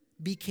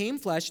became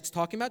flesh. It's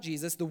talking about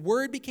Jesus. The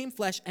Word became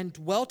flesh and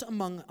dwelt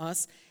among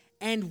us,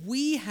 and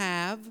we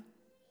have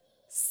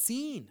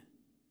seen.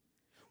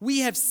 We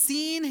have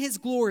seen his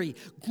glory.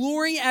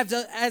 Glory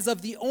as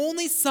of the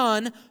only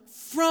Son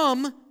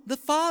from the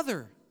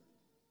Father.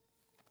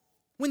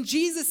 When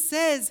Jesus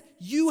says,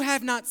 you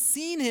have not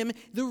seen him,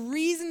 the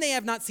reason they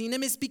have not seen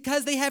him is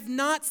because they have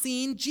not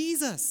seen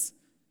Jesus.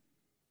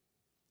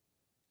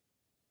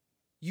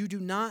 You do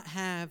not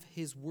have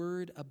his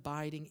word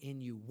abiding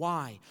in you.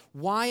 Why?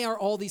 Why are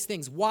all these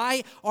things?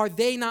 Why are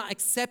they not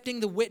accepting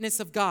the witness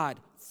of God?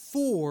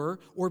 For,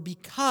 or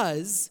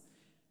because,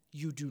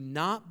 you do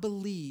not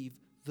believe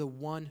the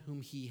one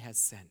whom he has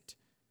sent.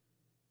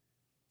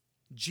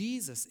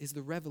 Jesus is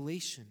the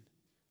revelation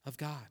of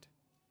God.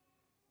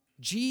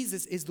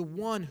 Jesus is the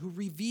one who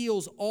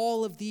reveals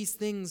all of these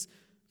things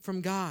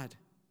from God.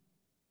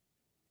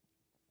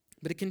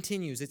 But it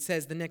continues. It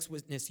says, the next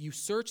witness, you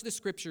search the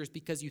scriptures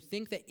because you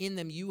think that in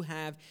them you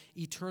have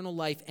eternal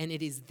life, and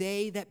it is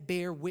they that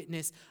bear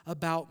witness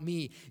about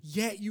me.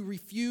 Yet you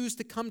refuse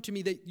to come to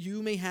me that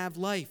you may have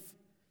life.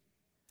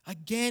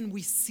 Again,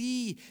 we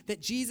see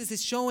that Jesus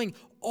is showing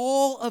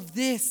all of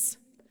this.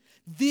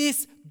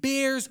 This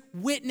bears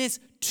witness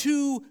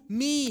to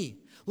me.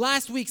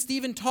 Last week,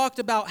 Stephen talked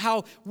about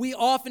how we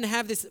often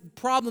have this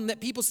problem that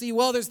people see,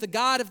 well, there's the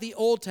God of the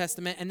Old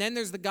Testament, and then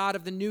there's the God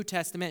of the New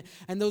Testament,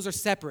 and those are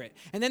separate.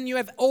 And then you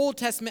have Old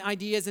Testament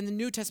ideas and the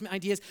New Testament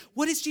ideas.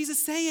 What is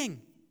Jesus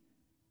saying?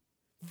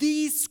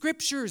 These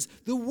scriptures,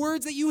 the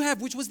words that you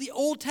have, which was the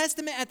Old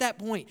Testament at that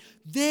point,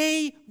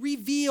 they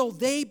reveal,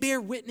 they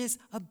bear witness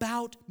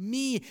about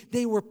me.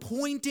 They were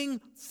pointing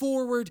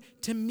forward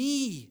to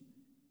me.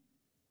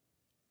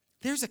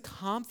 There's a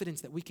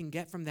confidence that we can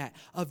get from that,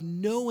 of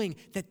knowing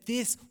that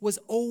this was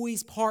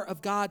always part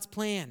of God's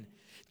plan.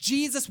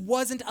 Jesus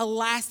wasn't a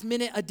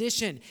last-minute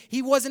addition.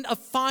 He wasn't a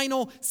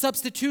final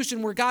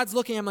substitution where God's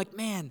looking, I'm like,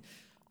 man,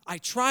 I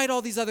tried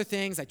all these other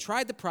things. I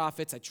tried the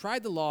prophets. I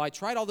tried the law. I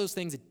tried all those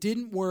things. It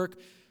didn't work.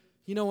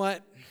 You know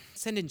what?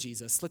 Send in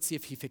Jesus. Let's see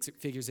if he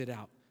figures it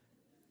out.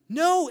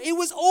 No, it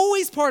was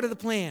always part of the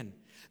plan.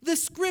 The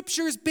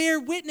scriptures bear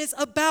witness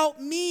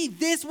about me.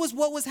 This was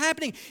what was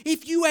happening.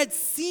 If you had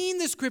seen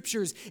the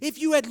scriptures, if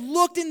you had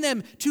looked in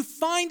them to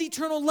find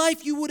eternal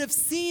life, you would have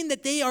seen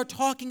that they are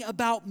talking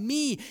about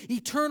me.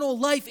 Eternal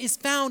life is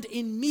found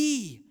in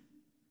me.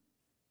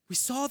 We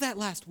saw that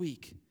last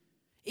week.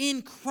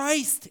 In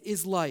Christ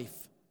is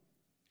life.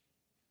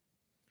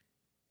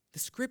 The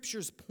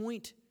scriptures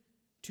point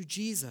to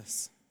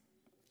Jesus.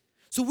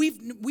 So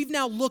we've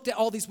now looked at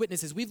all these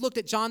witnesses. We've looked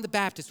at John the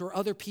Baptist or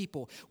other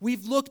people.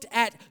 We've looked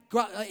at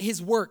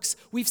his works.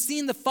 We've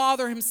seen the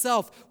Father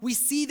himself. We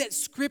see that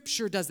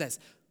Scripture does this.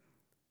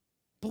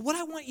 But what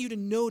I want you to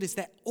notice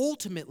that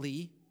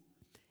ultimately,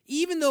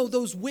 even though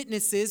those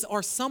witnesses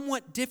are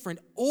somewhat different,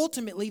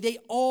 ultimately they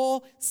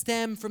all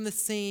stem from the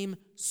same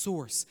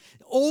source.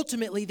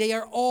 Ultimately, they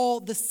are all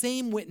the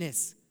same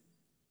witness.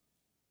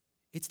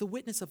 It's the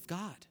witness of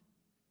God.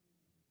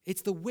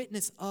 It's the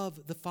witness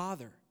of the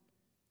Father.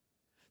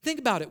 Think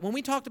about it. When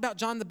we talked about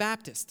John the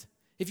Baptist,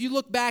 if you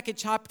look back at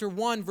chapter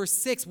 1, verse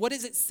 6, what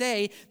does it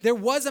say? There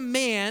was a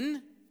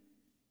man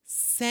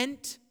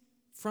sent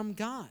from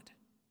God.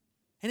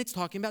 And it's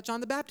talking about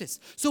John the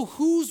Baptist. So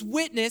whose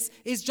witness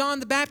is John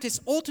the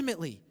Baptist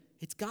ultimately?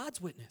 It's God's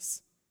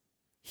witness.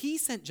 He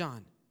sent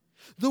John.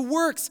 The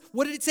works,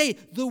 what did it say?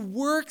 The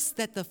works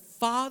that the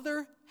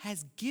Father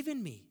has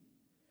given me.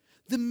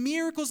 The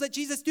miracles that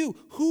Jesus do,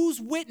 whose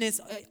witness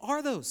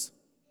are those?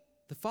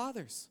 The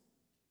Father's.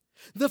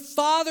 The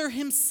Father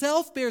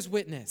himself bears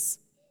witness.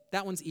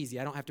 That one's easy.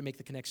 I don't have to make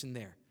the connection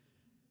there.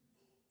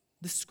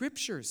 The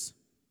scriptures.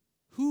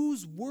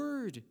 Whose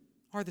word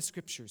are the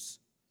scriptures?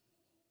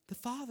 The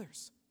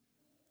Father's.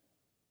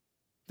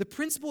 The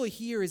principle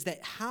here is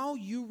that how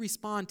you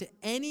respond to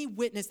any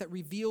witness that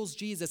reveals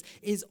Jesus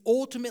is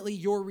ultimately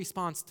your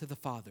response to the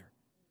Father.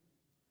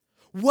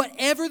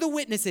 Whatever the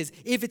witness is,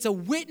 if it's a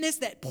witness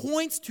that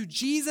points to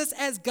Jesus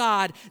as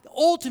God,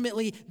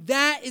 ultimately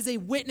that is a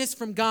witness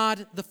from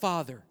God the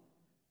Father.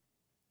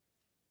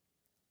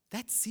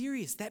 That's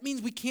serious. That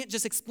means we can't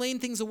just explain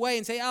things away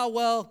and say, oh,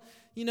 well,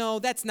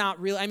 that's not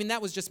real. I mean,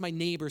 that was just my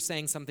neighbor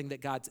saying something that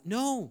God's.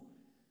 No.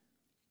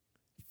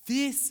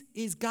 This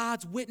is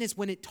God's witness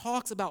when it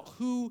talks about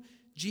who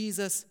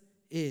Jesus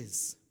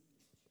is.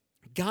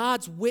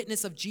 God's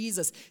witness of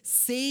Jesus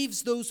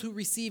saves those who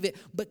receive it,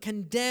 but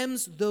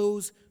condemns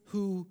those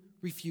who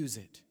refuse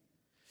it.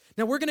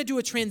 Now, we're going to do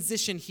a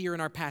transition here in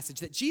our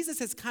passage that Jesus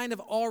has kind of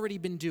already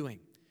been doing.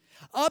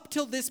 Up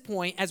till this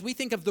point, as we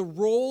think of the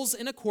roles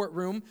in a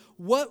courtroom,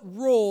 what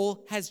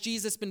role has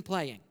Jesus been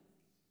playing?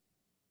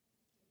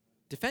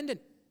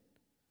 Defendant.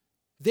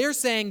 They're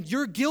saying,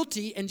 you're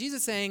guilty, and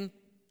Jesus saying,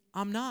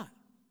 I'm not.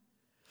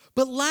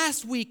 But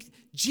last week,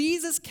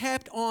 Jesus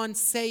kept on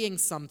saying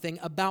something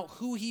about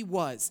who he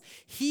was.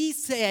 He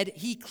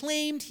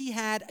claimed he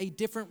had a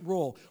different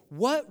role.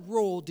 What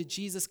role did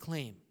Jesus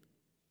claim?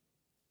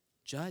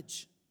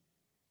 Judge.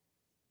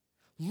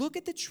 Look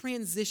at the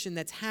transition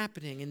that's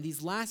happening in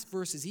these last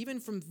verses, even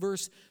from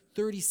verse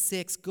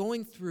 36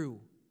 going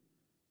through,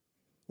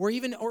 or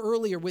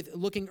earlier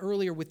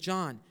with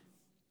John.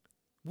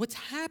 What's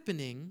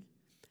happening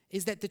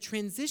is that the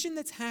transition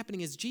that's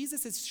happening is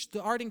Jesus is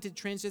starting to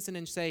transition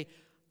and say,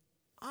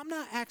 I'm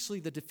not actually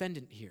the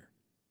defendant here.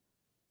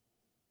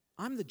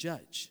 I'm the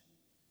judge.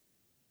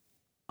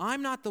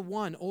 I'm not the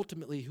one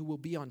ultimately who will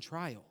be on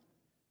trial.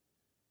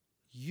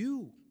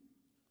 You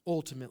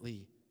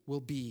ultimately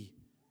will be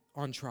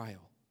on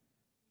trial.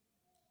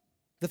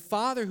 The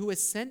Father who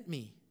has sent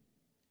me,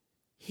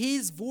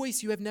 his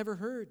voice you have never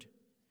heard.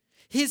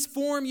 His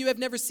form you have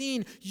never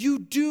seen. You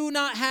do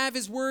not have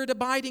his word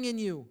abiding in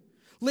you.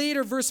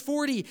 Later, verse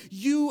 40,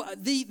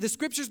 the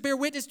scriptures bear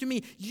witness to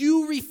me.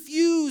 You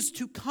refuse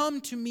to come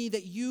to me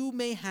that you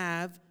may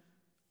have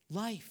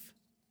life.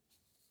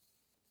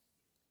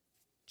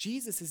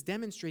 Jesus is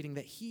demonstrating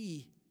that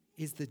he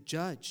is the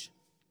judge.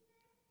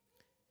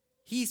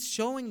 He's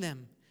showing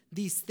them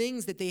these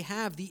things that they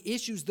have, the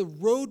issues, the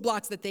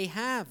roadblocks that they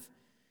have.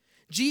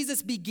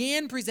 Jesus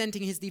began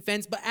presenting his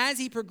defense, but as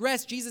he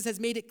progressed, Jesus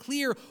has made it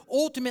clear,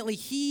 ultimately,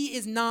 he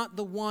is not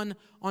the one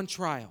on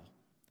trial.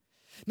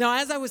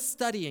 Now, as I was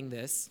studying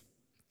this,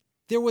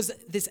 there was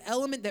this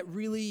element that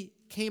really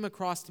came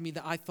across to me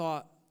that I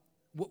thought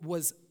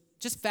was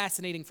just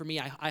fascinating for me.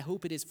 I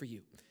hope it is for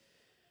you.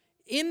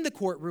 In the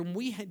courtroom,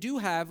 we do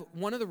have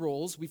one of the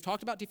roles. We've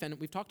talked about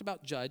defendant. We've talked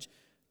about judge.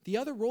 The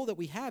other role that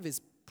we have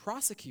is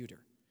prosecutor.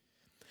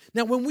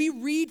 Now, when we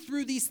read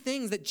through these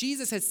things that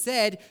Jesus has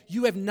said,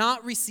 you have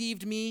not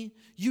received me,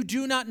 you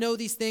do not know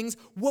these things,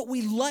 what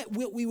we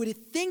would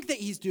think that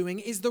he's doing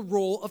is the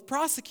role of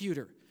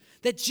prosecutor.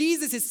 That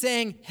Jesus is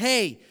saying,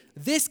 hey,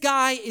 this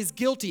guy is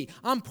guilty.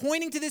 I'm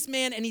pointing to this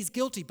man and he's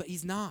guilty, but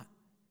he's not.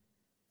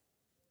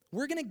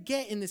 We're going to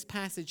get in this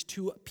passage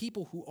to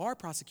people who are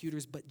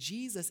prosecutors, but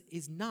Jesus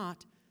is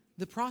not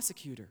the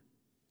prosecutor.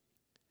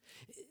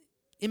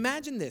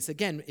 Imagine this.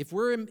 Again, if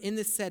we're in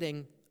this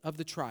setting of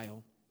the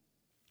trial,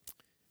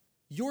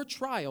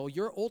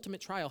 your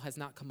ultimate trial has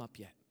not come up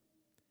yet.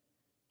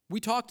 We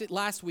talked it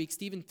last week.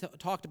 Stephen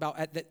talked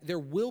about that there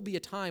will be a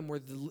time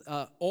where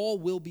all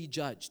will be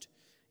judged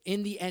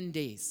in the end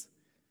days.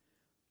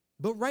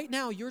 But right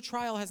now, your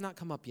trial has not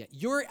come up yet.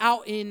 You're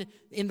out in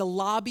the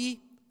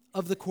lobby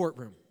of the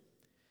courtroom.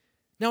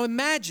 Now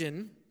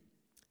imagine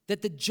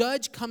that the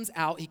judge comes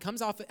out, he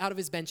comes out of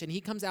his bench, and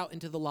he comes out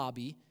into the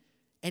lobby,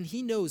 and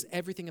he knows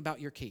everything about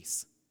your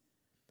case.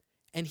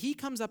 And he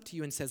comes up to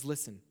you and says,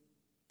 listen,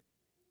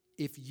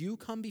 if you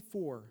come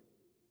before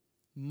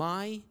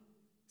my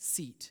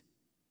seat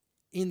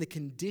in the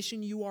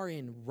condition you are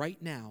in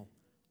right now,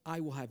 I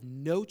will have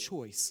no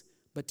choice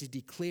but to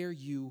declare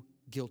you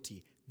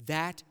guilty.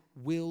 That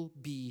will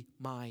be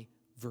my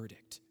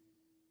verdict.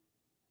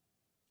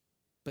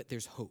 But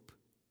there's hope.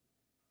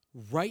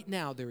 Right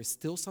now, there is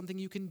still something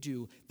you can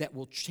do that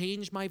will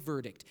change my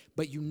verdict,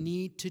 but you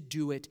need to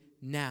do it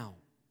now.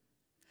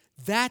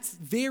 That's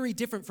very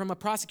different from a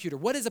prosecutor.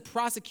 What is a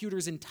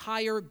prosecutor's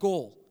entire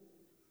goal?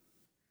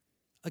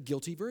 A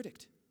guilty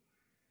verdict.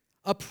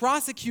 A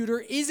prosecutor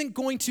isn't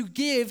going to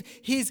give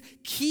his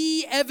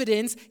key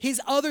evidence, his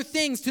other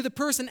things to the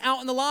person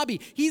out in the lobby.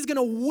 He's going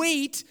to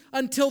wait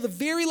until the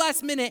very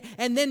last minute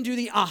and then do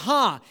the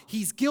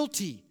he's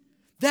guilty.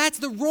 That's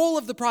the role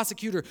of the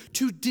prosecutor,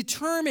 to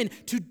determine,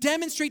 to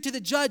demonstrate to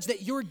the judge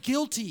that you're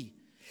guilty.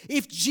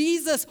 If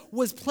Jesus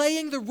was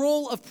playing the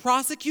role of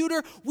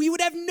prosecutor, we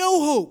would have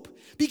no hope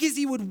because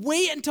he would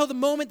wait until the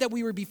moment that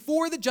we were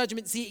before the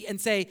judgment seat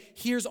and say,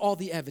 here's all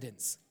the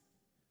evidence.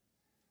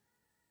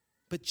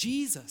 But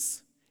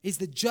Jesus is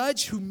the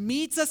judge who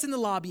meets us in the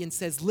lobby and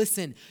says,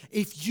 listen,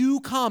 if you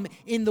come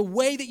in the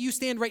way that you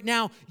stand right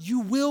now,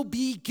 you will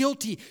be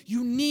guilty.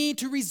 You need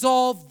to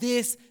resolve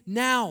this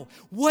now.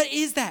 What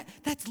is that?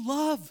 That's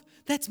love.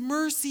 That's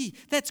mercy.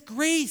 That's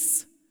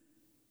grace.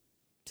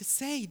 To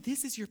say,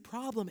 this is your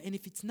problem, and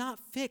if it's not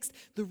fixed,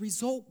 the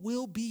result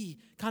will be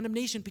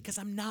condemnation because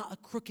I'm not a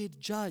crooked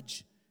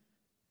judge.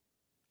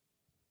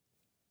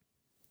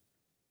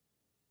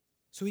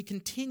 So he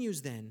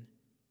continues then,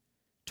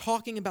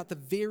 talking about the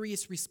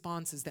various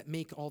responses that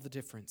make all the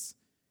difference.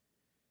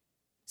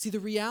 See, the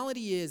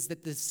reality is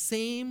that the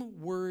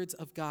same words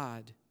of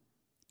God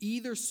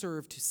either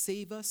serve to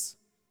save us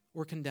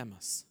or condemn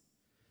us.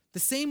 The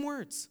same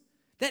words.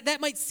 That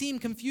might seem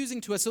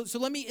confusing to us. So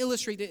let me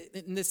illustrate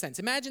it in this sense.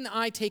 Imagine that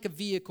I take a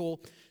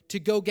vehicle to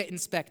go get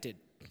inspected.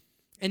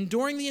 And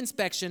during the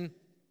inspection,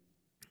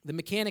 the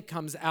mechanic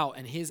comes out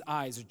and his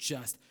eyes are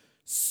just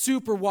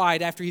super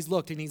wide after he's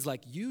looked. And he's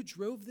like, "You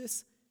drove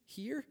this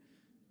here?"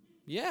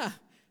 "Yeah."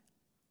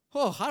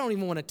 "Oh, I don't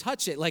even want to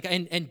touch it."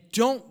 And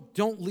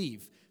don't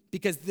leave,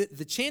 because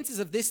the chances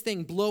of this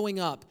thing blowing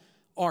up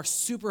are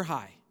super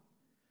high.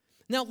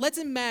 Now, let's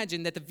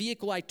imagine that the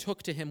vehicle I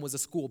took to him was a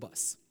school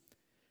bus.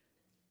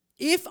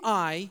 If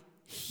I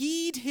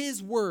heed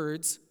his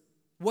words,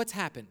 what's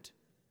happened?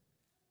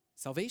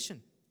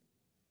 Salvation.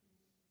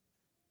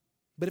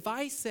 But if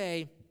I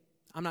say,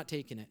 "I'm not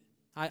taking it,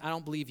 I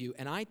don't believe you,"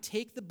 and I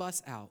take the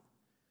bus out,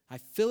 I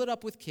fill it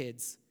up with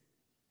kids,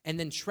 and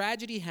then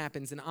tragedy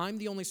happens, and I'm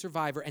the only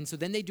survivor, and so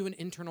then they do an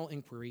internal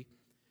inquiry.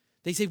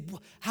 They say,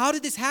 "How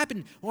did this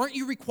happen? Aren't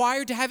you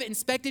required to have it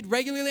inspected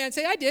regularly?" I'd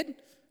say, "I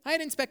did. I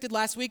had it inspected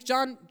last week.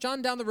 John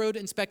down the road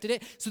inspected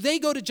it." So they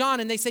go to John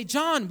and they say,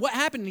 "John, what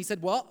happened?" And he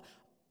said, "Well,"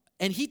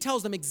 and he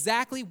tells them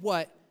exactly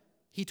what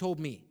he told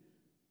me.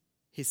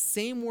 His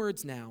same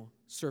words now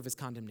serve as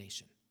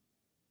condemnation.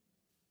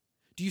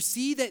 Do you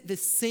see that the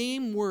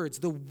same words,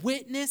 the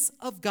witness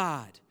of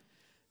God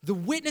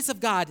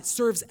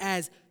serves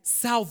as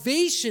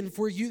salvation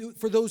for you,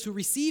 for those who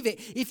receive it.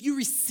 If you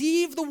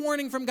receive the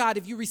warning from God,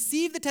 if you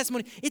receive the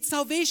testimony, it's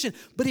salvation.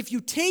 But if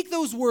you take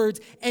those words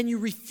and you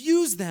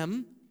refuse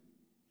them,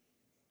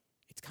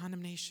 it's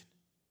condemnation.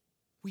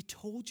 We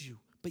told you,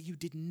 but you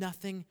did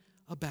nothing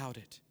about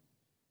it.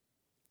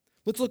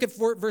 Let's look at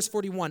verse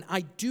 41.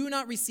 "I do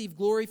not receive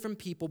glory from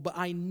people, but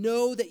I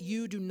know that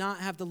you do not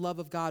have the love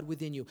of God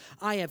within you.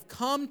 I have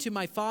come to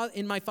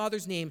in my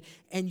Father's name,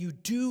 and you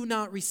do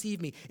not receive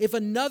me. If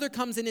another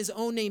comes in his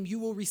own name, you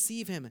will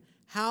receive him.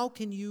 How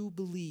can you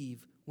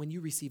believe when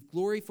you receive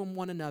glory from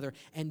one another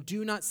and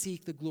do not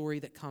seek the glory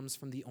that comes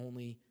from the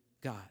only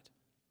God?"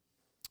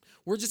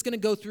 We're just going to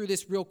go through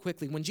this real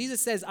quickly. When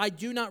Jesus says, "I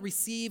do not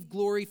receive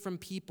glory from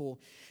people,"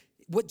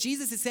 what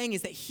Jesus is saying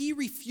is that he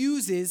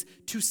refuses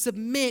to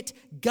submit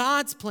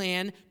God's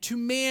plan to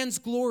man's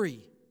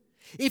glory.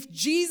 If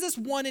Jesus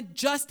wanted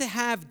just to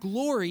have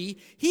glory,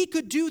 he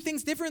could do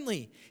things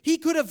differently. He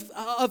could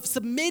have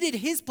submitted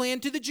his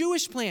plan to the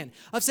Jewish plan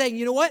of saying,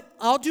 "You know what?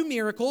 I'll do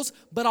miracles,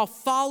 but I'll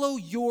follow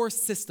your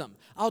system.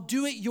 I'll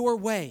do it your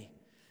way."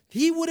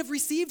 He would have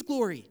received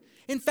glory.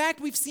 In fact,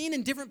 we've seen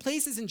in different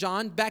places in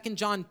John, back in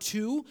John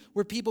 2,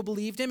 where people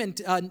believed him,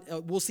 and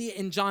we'll see it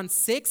in John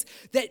 6,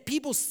 that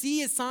people see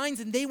his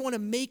signs and they want to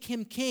make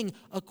him king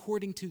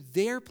according to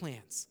their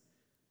plans.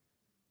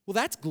 Well,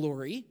 that's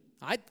glory.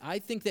 I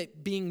think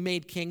that being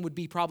made king would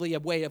be probably a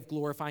way of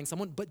glorifying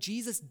someone, but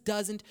Jesus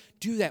doesn't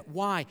do that.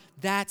 Why?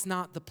 That's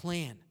not the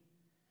plan.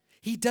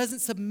 He doesn't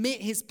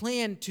submit his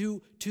plan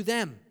to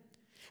them.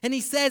 And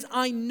he says,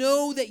 "I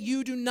know that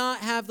you do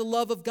not have the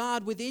love of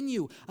God within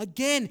you."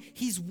 Again,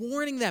 he's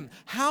warning them.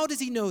 How does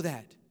he know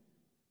that?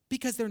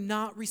 Because they're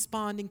not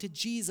responding to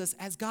Jesus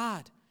as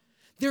God.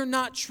 They're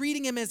not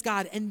treating him as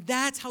God. And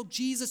that's how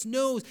Jesus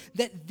knows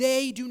that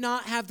they do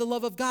not have the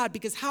love of God,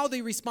 because how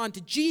they respond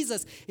to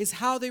Jesus is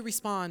how they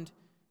respond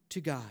to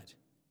God.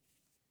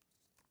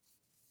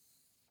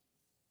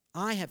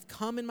 "I have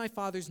come in my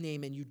Father's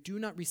name, and you do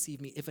not receive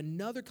me. If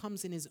another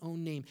comes in his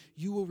own name,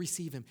 you will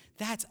receive him."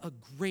 That's a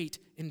great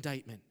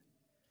indictment.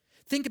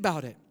 Think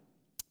about it.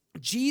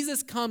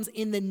 Jesus comes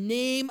in the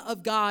name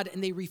of God,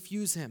 and they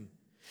refuse him.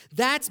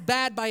 That's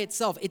bad by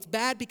itself. It's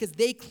bad because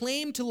they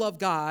claim to love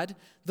God,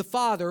 the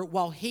Father,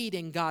 while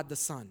hating God, the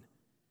Son.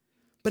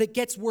 But it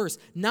gets worse.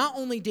 Not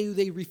only do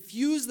they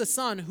refuse the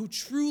Son, who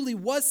truly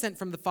was sent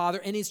from the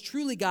Father and is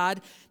truly God,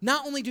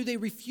 not only do they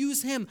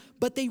refuse him,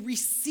 but they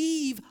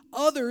receive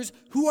others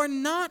who are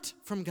not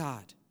from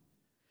God.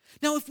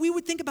 Now, if we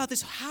would think about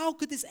this, how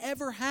could this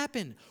ever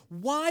happen?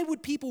 Why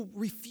would people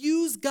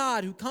refuse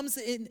God, who comes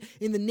in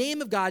the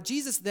name of God,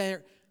 Jesus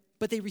there,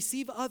 but they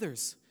receive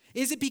others?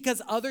 Is it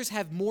because others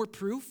have more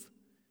proof?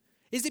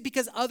 Is it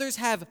because others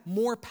have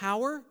more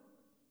power?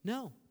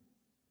 No.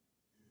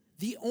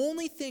 The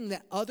only thing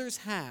that others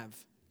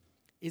have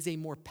is a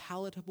more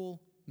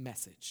palatable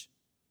message.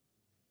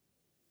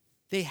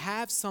 They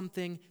have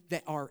something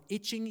that our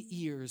itching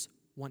ears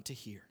want to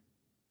hear.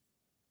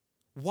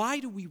 Why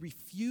do we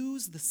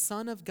refuse the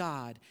Son of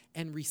God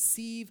and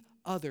receive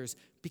others?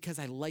 Because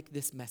I like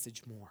this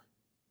message more.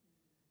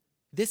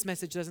 This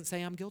message doesn't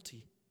say I'm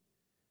guilty.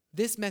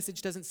 This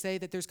message doesn't say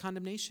that there's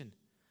condemnation.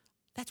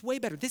 That's way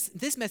better.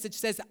 This message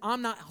says that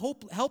I'm not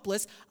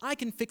helpless. I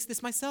can fix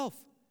this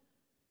myself.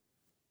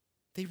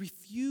 They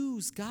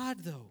refuse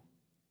God, though.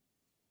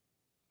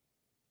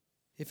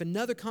 If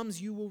another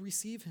comes, you will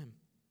receive him.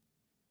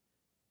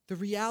 The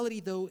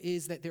reality, though,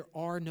 is that there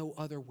are no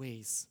other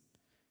ways.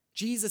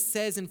 Jesus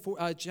says in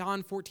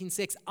John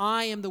 14:6,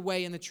 "I am the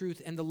way and the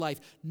truth and the life.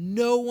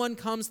 No one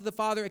comes to the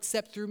Father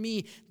except through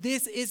me."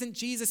 This isn't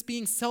Jesus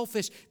being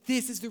selfish.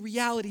 This is the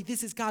reality.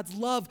 This is God's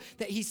love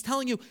that he's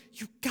telling you,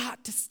 you've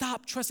got to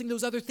stop trusting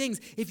those other things.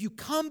 If you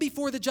come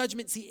before the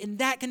judgment seat in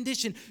that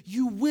condition,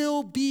 you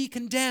will be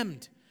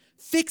condemned.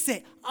 Fix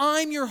it.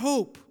 I'm your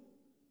hope.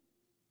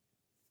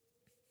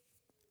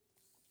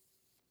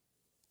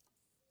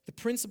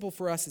 principle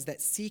for us is that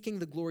seeking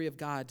the glory of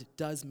God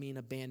does mean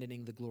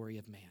abandoning the glory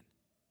of man.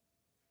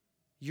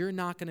 You're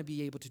not going to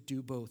be able to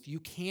do both. You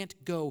can't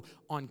go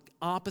on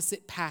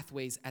opposite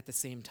pathways at the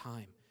same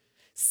time.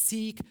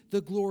 Seek the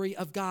glory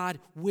of God,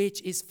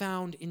 which is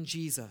found in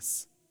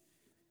Jesus.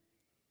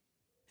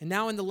 And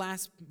now in the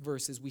last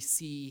verses, we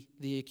see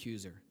the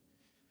accuser.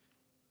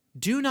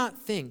 Do not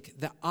think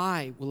that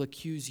I will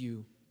accuse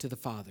you to the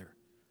Father.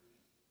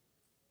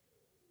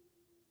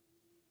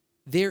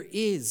 There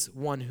is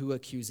one who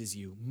accuses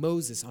you,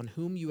 Moses, on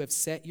whom you have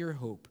set your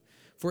hope.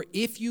 For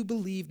if you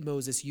believed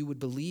Moses, you would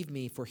believe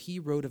me, for he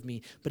wrote of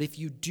me. But if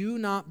you do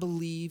not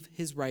believe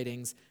his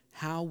writings,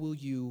 how will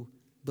you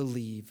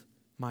believe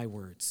my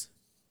words?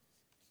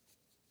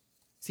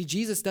 See,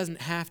 Jesus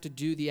doesn't have to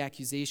do the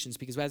accusations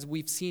because as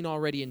we've seen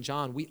already in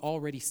John, we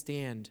already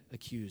stand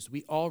accused.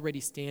 We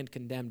already stand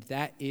condemned.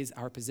 That is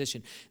our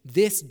position.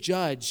 This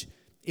judge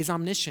is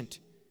omniscient.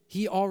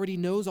 He already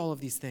knows all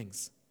of these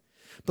things.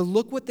 But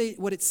look what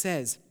it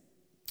says.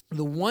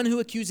 The one who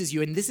accuses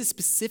you, and this is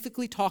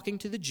specifically talking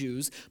to the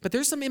Jews, but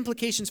there's some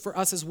implications for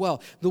us as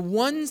well. The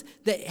ones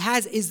that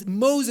has is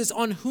Moses,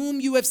 on whom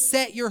you have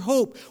set your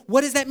hope.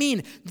 What does that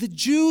mean? The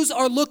Jews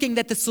are looking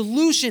that the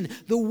solution,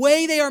 the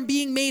way they are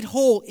being made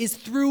whole, is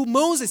through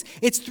Moses.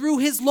 It's through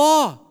his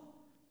law.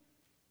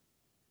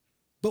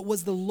 But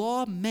was the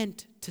law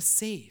meant to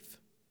save?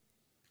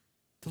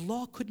 The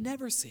law could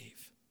never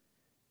save.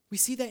 We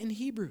see that in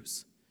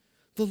Hebrews.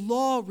 The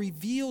law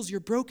reveals your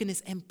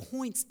brokenness and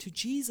points to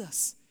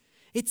Jesus.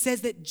 It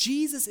says that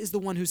Jesus is the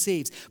one who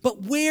saves.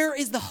 But where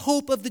is the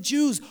hope of the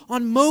Jews?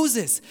 On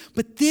Moses.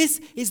 But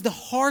this is the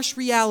harsh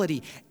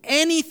reality.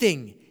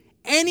 Anything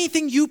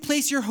you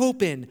place your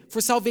hope in for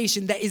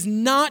salvation that is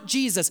not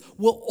Jesus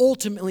will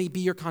ultimately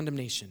be your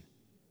condemnation.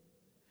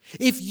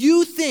 If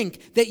you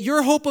think that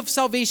your hope of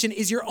salvation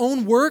is your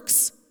own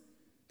works,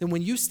 then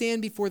when you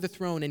stand before the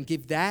throne and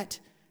give that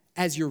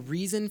as your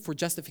reason for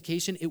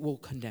justification, it will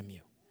condemn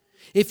you.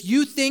 If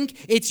you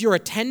think it's your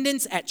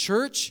attendance at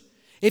church,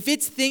 if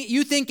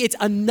you think it's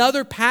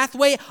another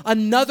pathway,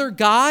 another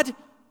God,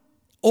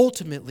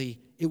 ultimately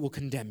it will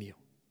condemn you.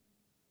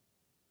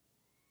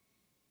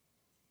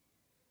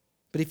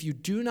 But if you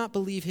do not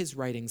believe his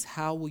writings,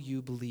 how will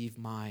you believe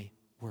my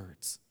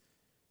words?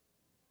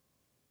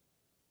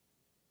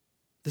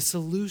 The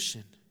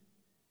solution,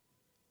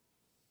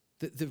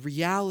 the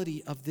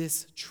reality of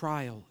this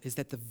trial is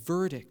that the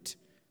verdict,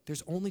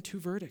 there's only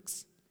two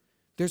verdicts.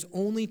 There's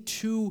only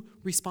two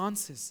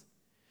responses.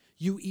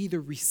 You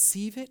either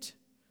receive it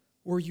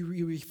or you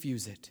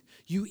refuse it.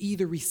 You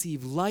either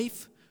receive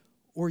life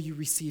or you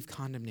receive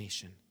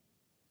condemnation.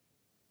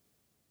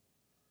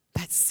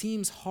 That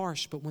seems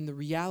harsh, but when the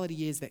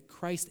reality is that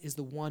Christ is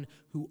the one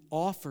who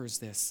offers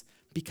this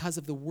because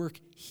of the work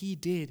he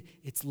did,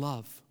 it's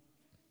love.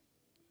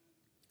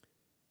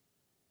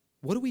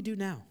 What do we do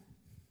now?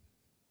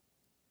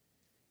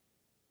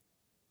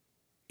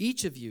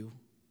 Each of you,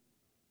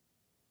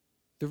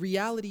 the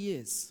reality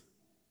is,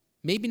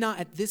 maybe not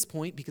at this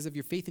point because of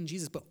your faith in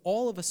Jesus, but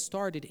all of us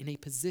started in a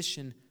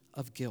position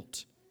of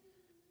guilt.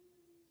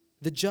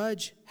 The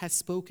judge has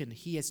spoken.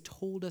 He has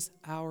told us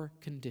our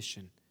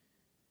condition.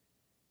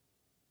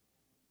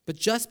 But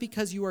just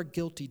because you are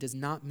guilty does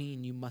not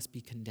mean you must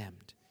be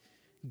condemned.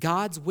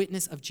 God's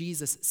witness of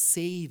Jesus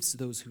saves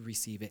those who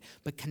receive it,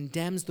 but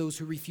condemns those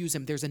who refuse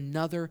him. There's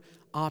another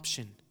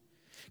option.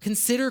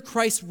 Consider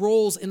Christ's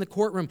roles in the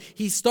courtroom.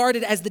 He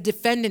started as the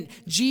defendant.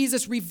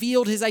 Jesus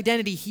revealed his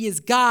identity. He is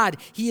God.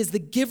 He is the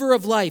giver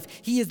of life.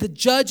 He is the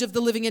judge of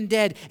the living and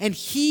dead. And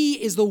he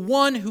is the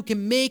one who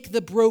can make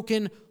the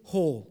broken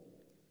whole.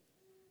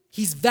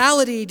 He's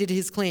validated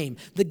his claim.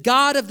 The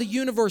God of the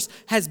universe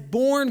has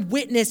borne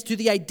witness to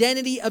the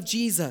identity of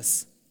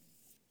Jesus.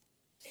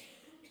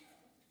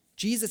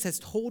 Jesus has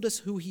told us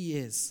who he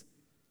is.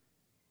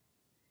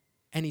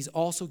 And he's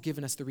also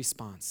given us the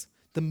response.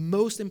 The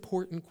most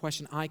important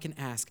question I can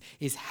ask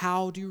is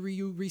how do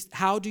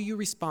you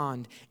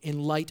respond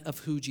in light of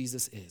who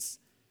Jesus is?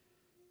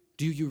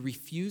 Do you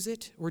refuse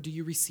it or do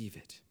you receive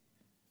it?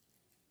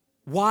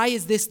 Why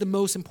is this the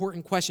most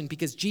important question?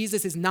 Because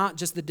Jesus is not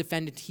just the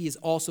defendant, he is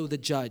also the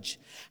judge.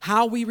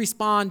 How we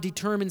respond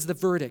determines the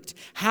verdict.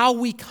 How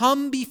we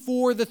come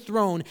before the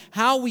throne,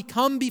 how we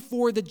come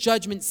before the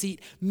judgment seat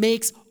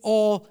makes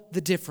all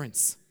the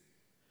difference.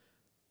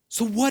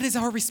 So what is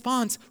our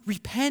response?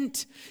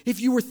 Repent. If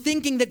you were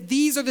thinking that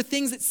these are the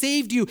things that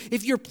saved you,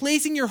 if you're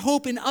placing your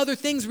hope in other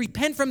things,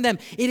 repent from them.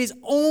 It is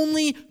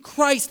only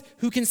Christ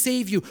who can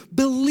save you.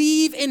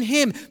 Believe in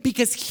him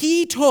because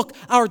he took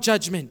our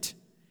judgment.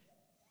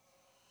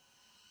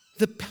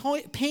 The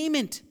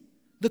payment,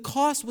 the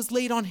cost was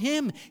laid on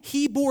him.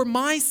 He bore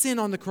my sin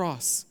on the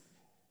cross.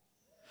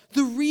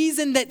 The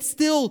reason that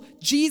still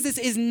Jesus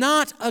is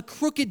not a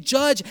crooked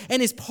judge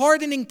and is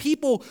pardoning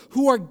people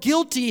who are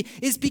guilty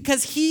is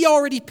because he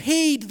already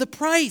paid the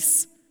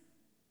price.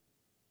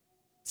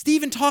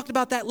 Stephen talked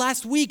about that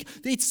last week.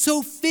 It's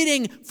so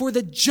fitting for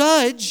the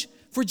judge,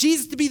 for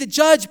Jesus to be the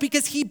judge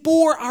because he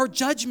bore our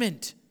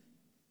judgment.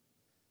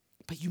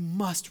 But you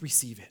must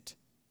receive it.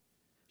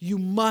 You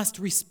must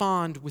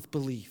respond with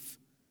belief.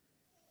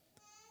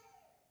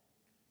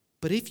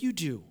 But if you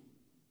do,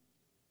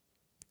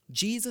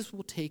 Jesus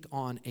will take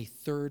on a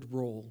third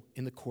role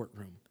in the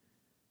courtroom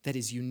that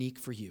is unique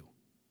for you.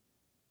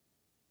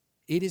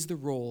 It is the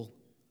role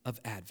of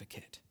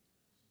advocate.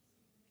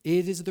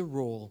 It is the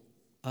role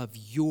of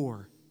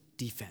your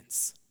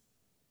defense.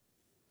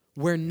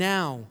 Where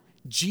now,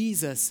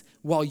 Jesus,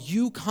 while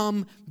you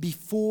come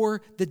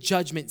before the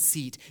judgment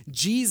seat,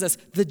 Jesus,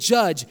 the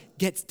judge,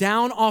 gets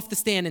down off the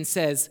stand and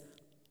says,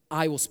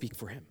 I will speak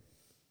for him.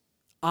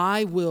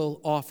 I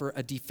will offer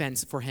a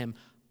defense for him.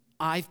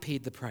 I've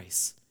paid the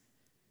price.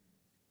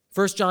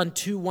 1 John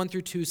 2, 1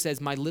 through 2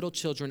 says, My little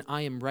children,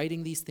 I am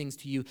writing these things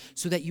to you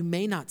so that you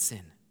may not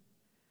sin.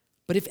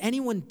 But if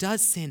anyone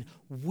does sin,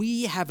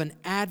 we have an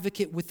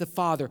advocate with the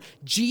Father,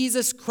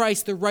 Jesus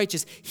Christ the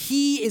righteous.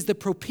 He is the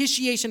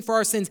propitiation for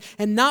our sins,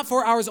 and not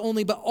for ours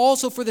only, but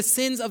also for the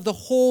sins of the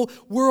whole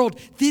world.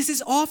 This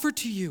is offered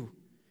to you.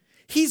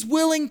 He's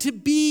willing to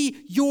be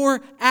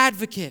your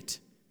advocate,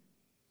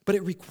 but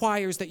it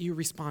requires that you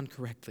respond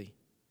correctly.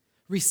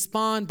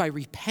 Respond by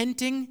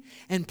repenting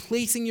and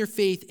placing your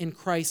faith in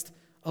Christ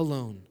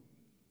alone.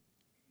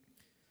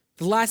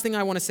 The last thing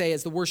I want to say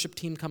as the worship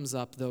team comes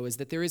up, though, is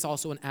that there is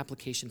also an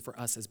application for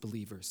us as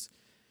believers.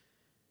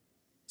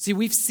 See,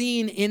 we've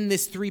seen in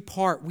this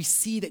three-part, we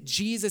see that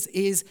Jesus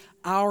is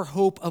our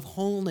hope of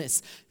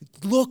wholeness.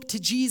 Look to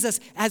Jesus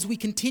as we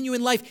continue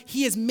in life.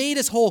 He has made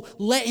us whole.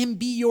 Let him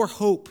be your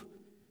hope.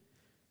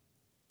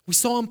 We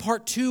saw in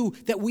part 2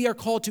 that we are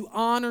called to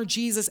honor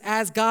Jesus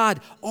as God.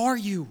 Are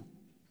you?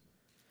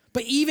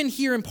 But even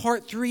here in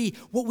part 3,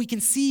 what we can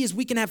see is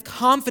we can have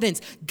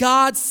confidence.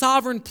 God's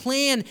sovereign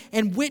plan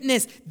and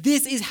witness,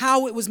 this is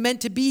how it was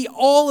meant to be.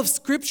 All of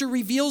Scripture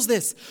reveals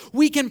this.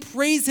 We can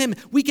praise him.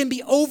 We can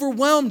be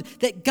overwhelmed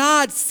that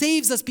God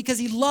saves us because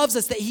he loves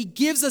us, that he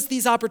gives us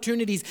these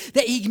opportunities,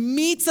 that he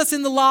meets us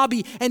in the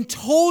lobby and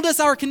told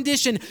us our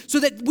condition so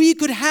that we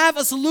could have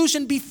a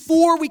solution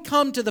before we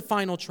come to the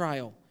final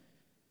trial.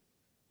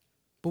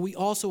 But we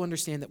also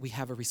understand that we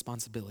have a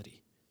responsibility.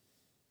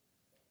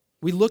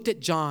 We looked at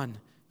John.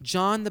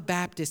 John the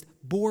Baptist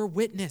bore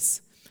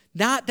witness.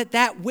 Not that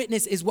that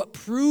witness is what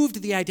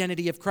proved the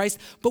identity of Christ,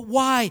 but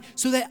why?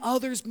 So that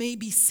others may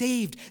be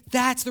saved.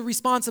 That's the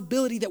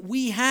responsibility that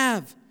we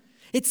have.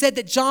 It said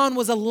that John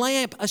was a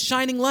lamp, a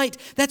shining light.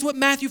 That's what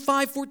Matthew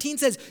 5:14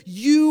 says.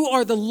 You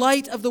are the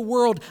light of the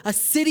world. A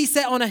city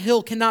set on a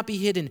hill cannot be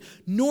hidden.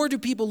 Nor do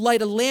people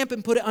light a lamp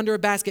and put it under a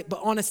basket,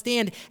 but on a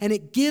stand, and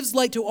it gives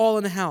light to all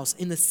in the house.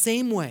 In the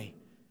same way,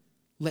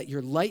 let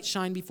your light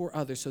shine before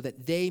others so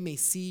that they may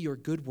see your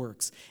good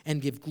works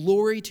and give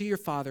glory to your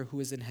Father who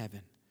is in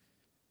heaven.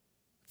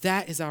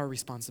 That is our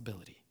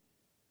responsibility,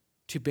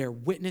 to bear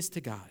witness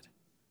to God.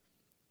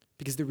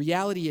 Because the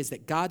reality is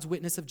that God's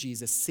witness of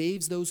Jesus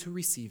saves those who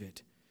receive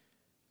it,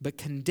 but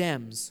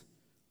condemns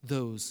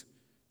those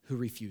who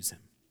refuse him.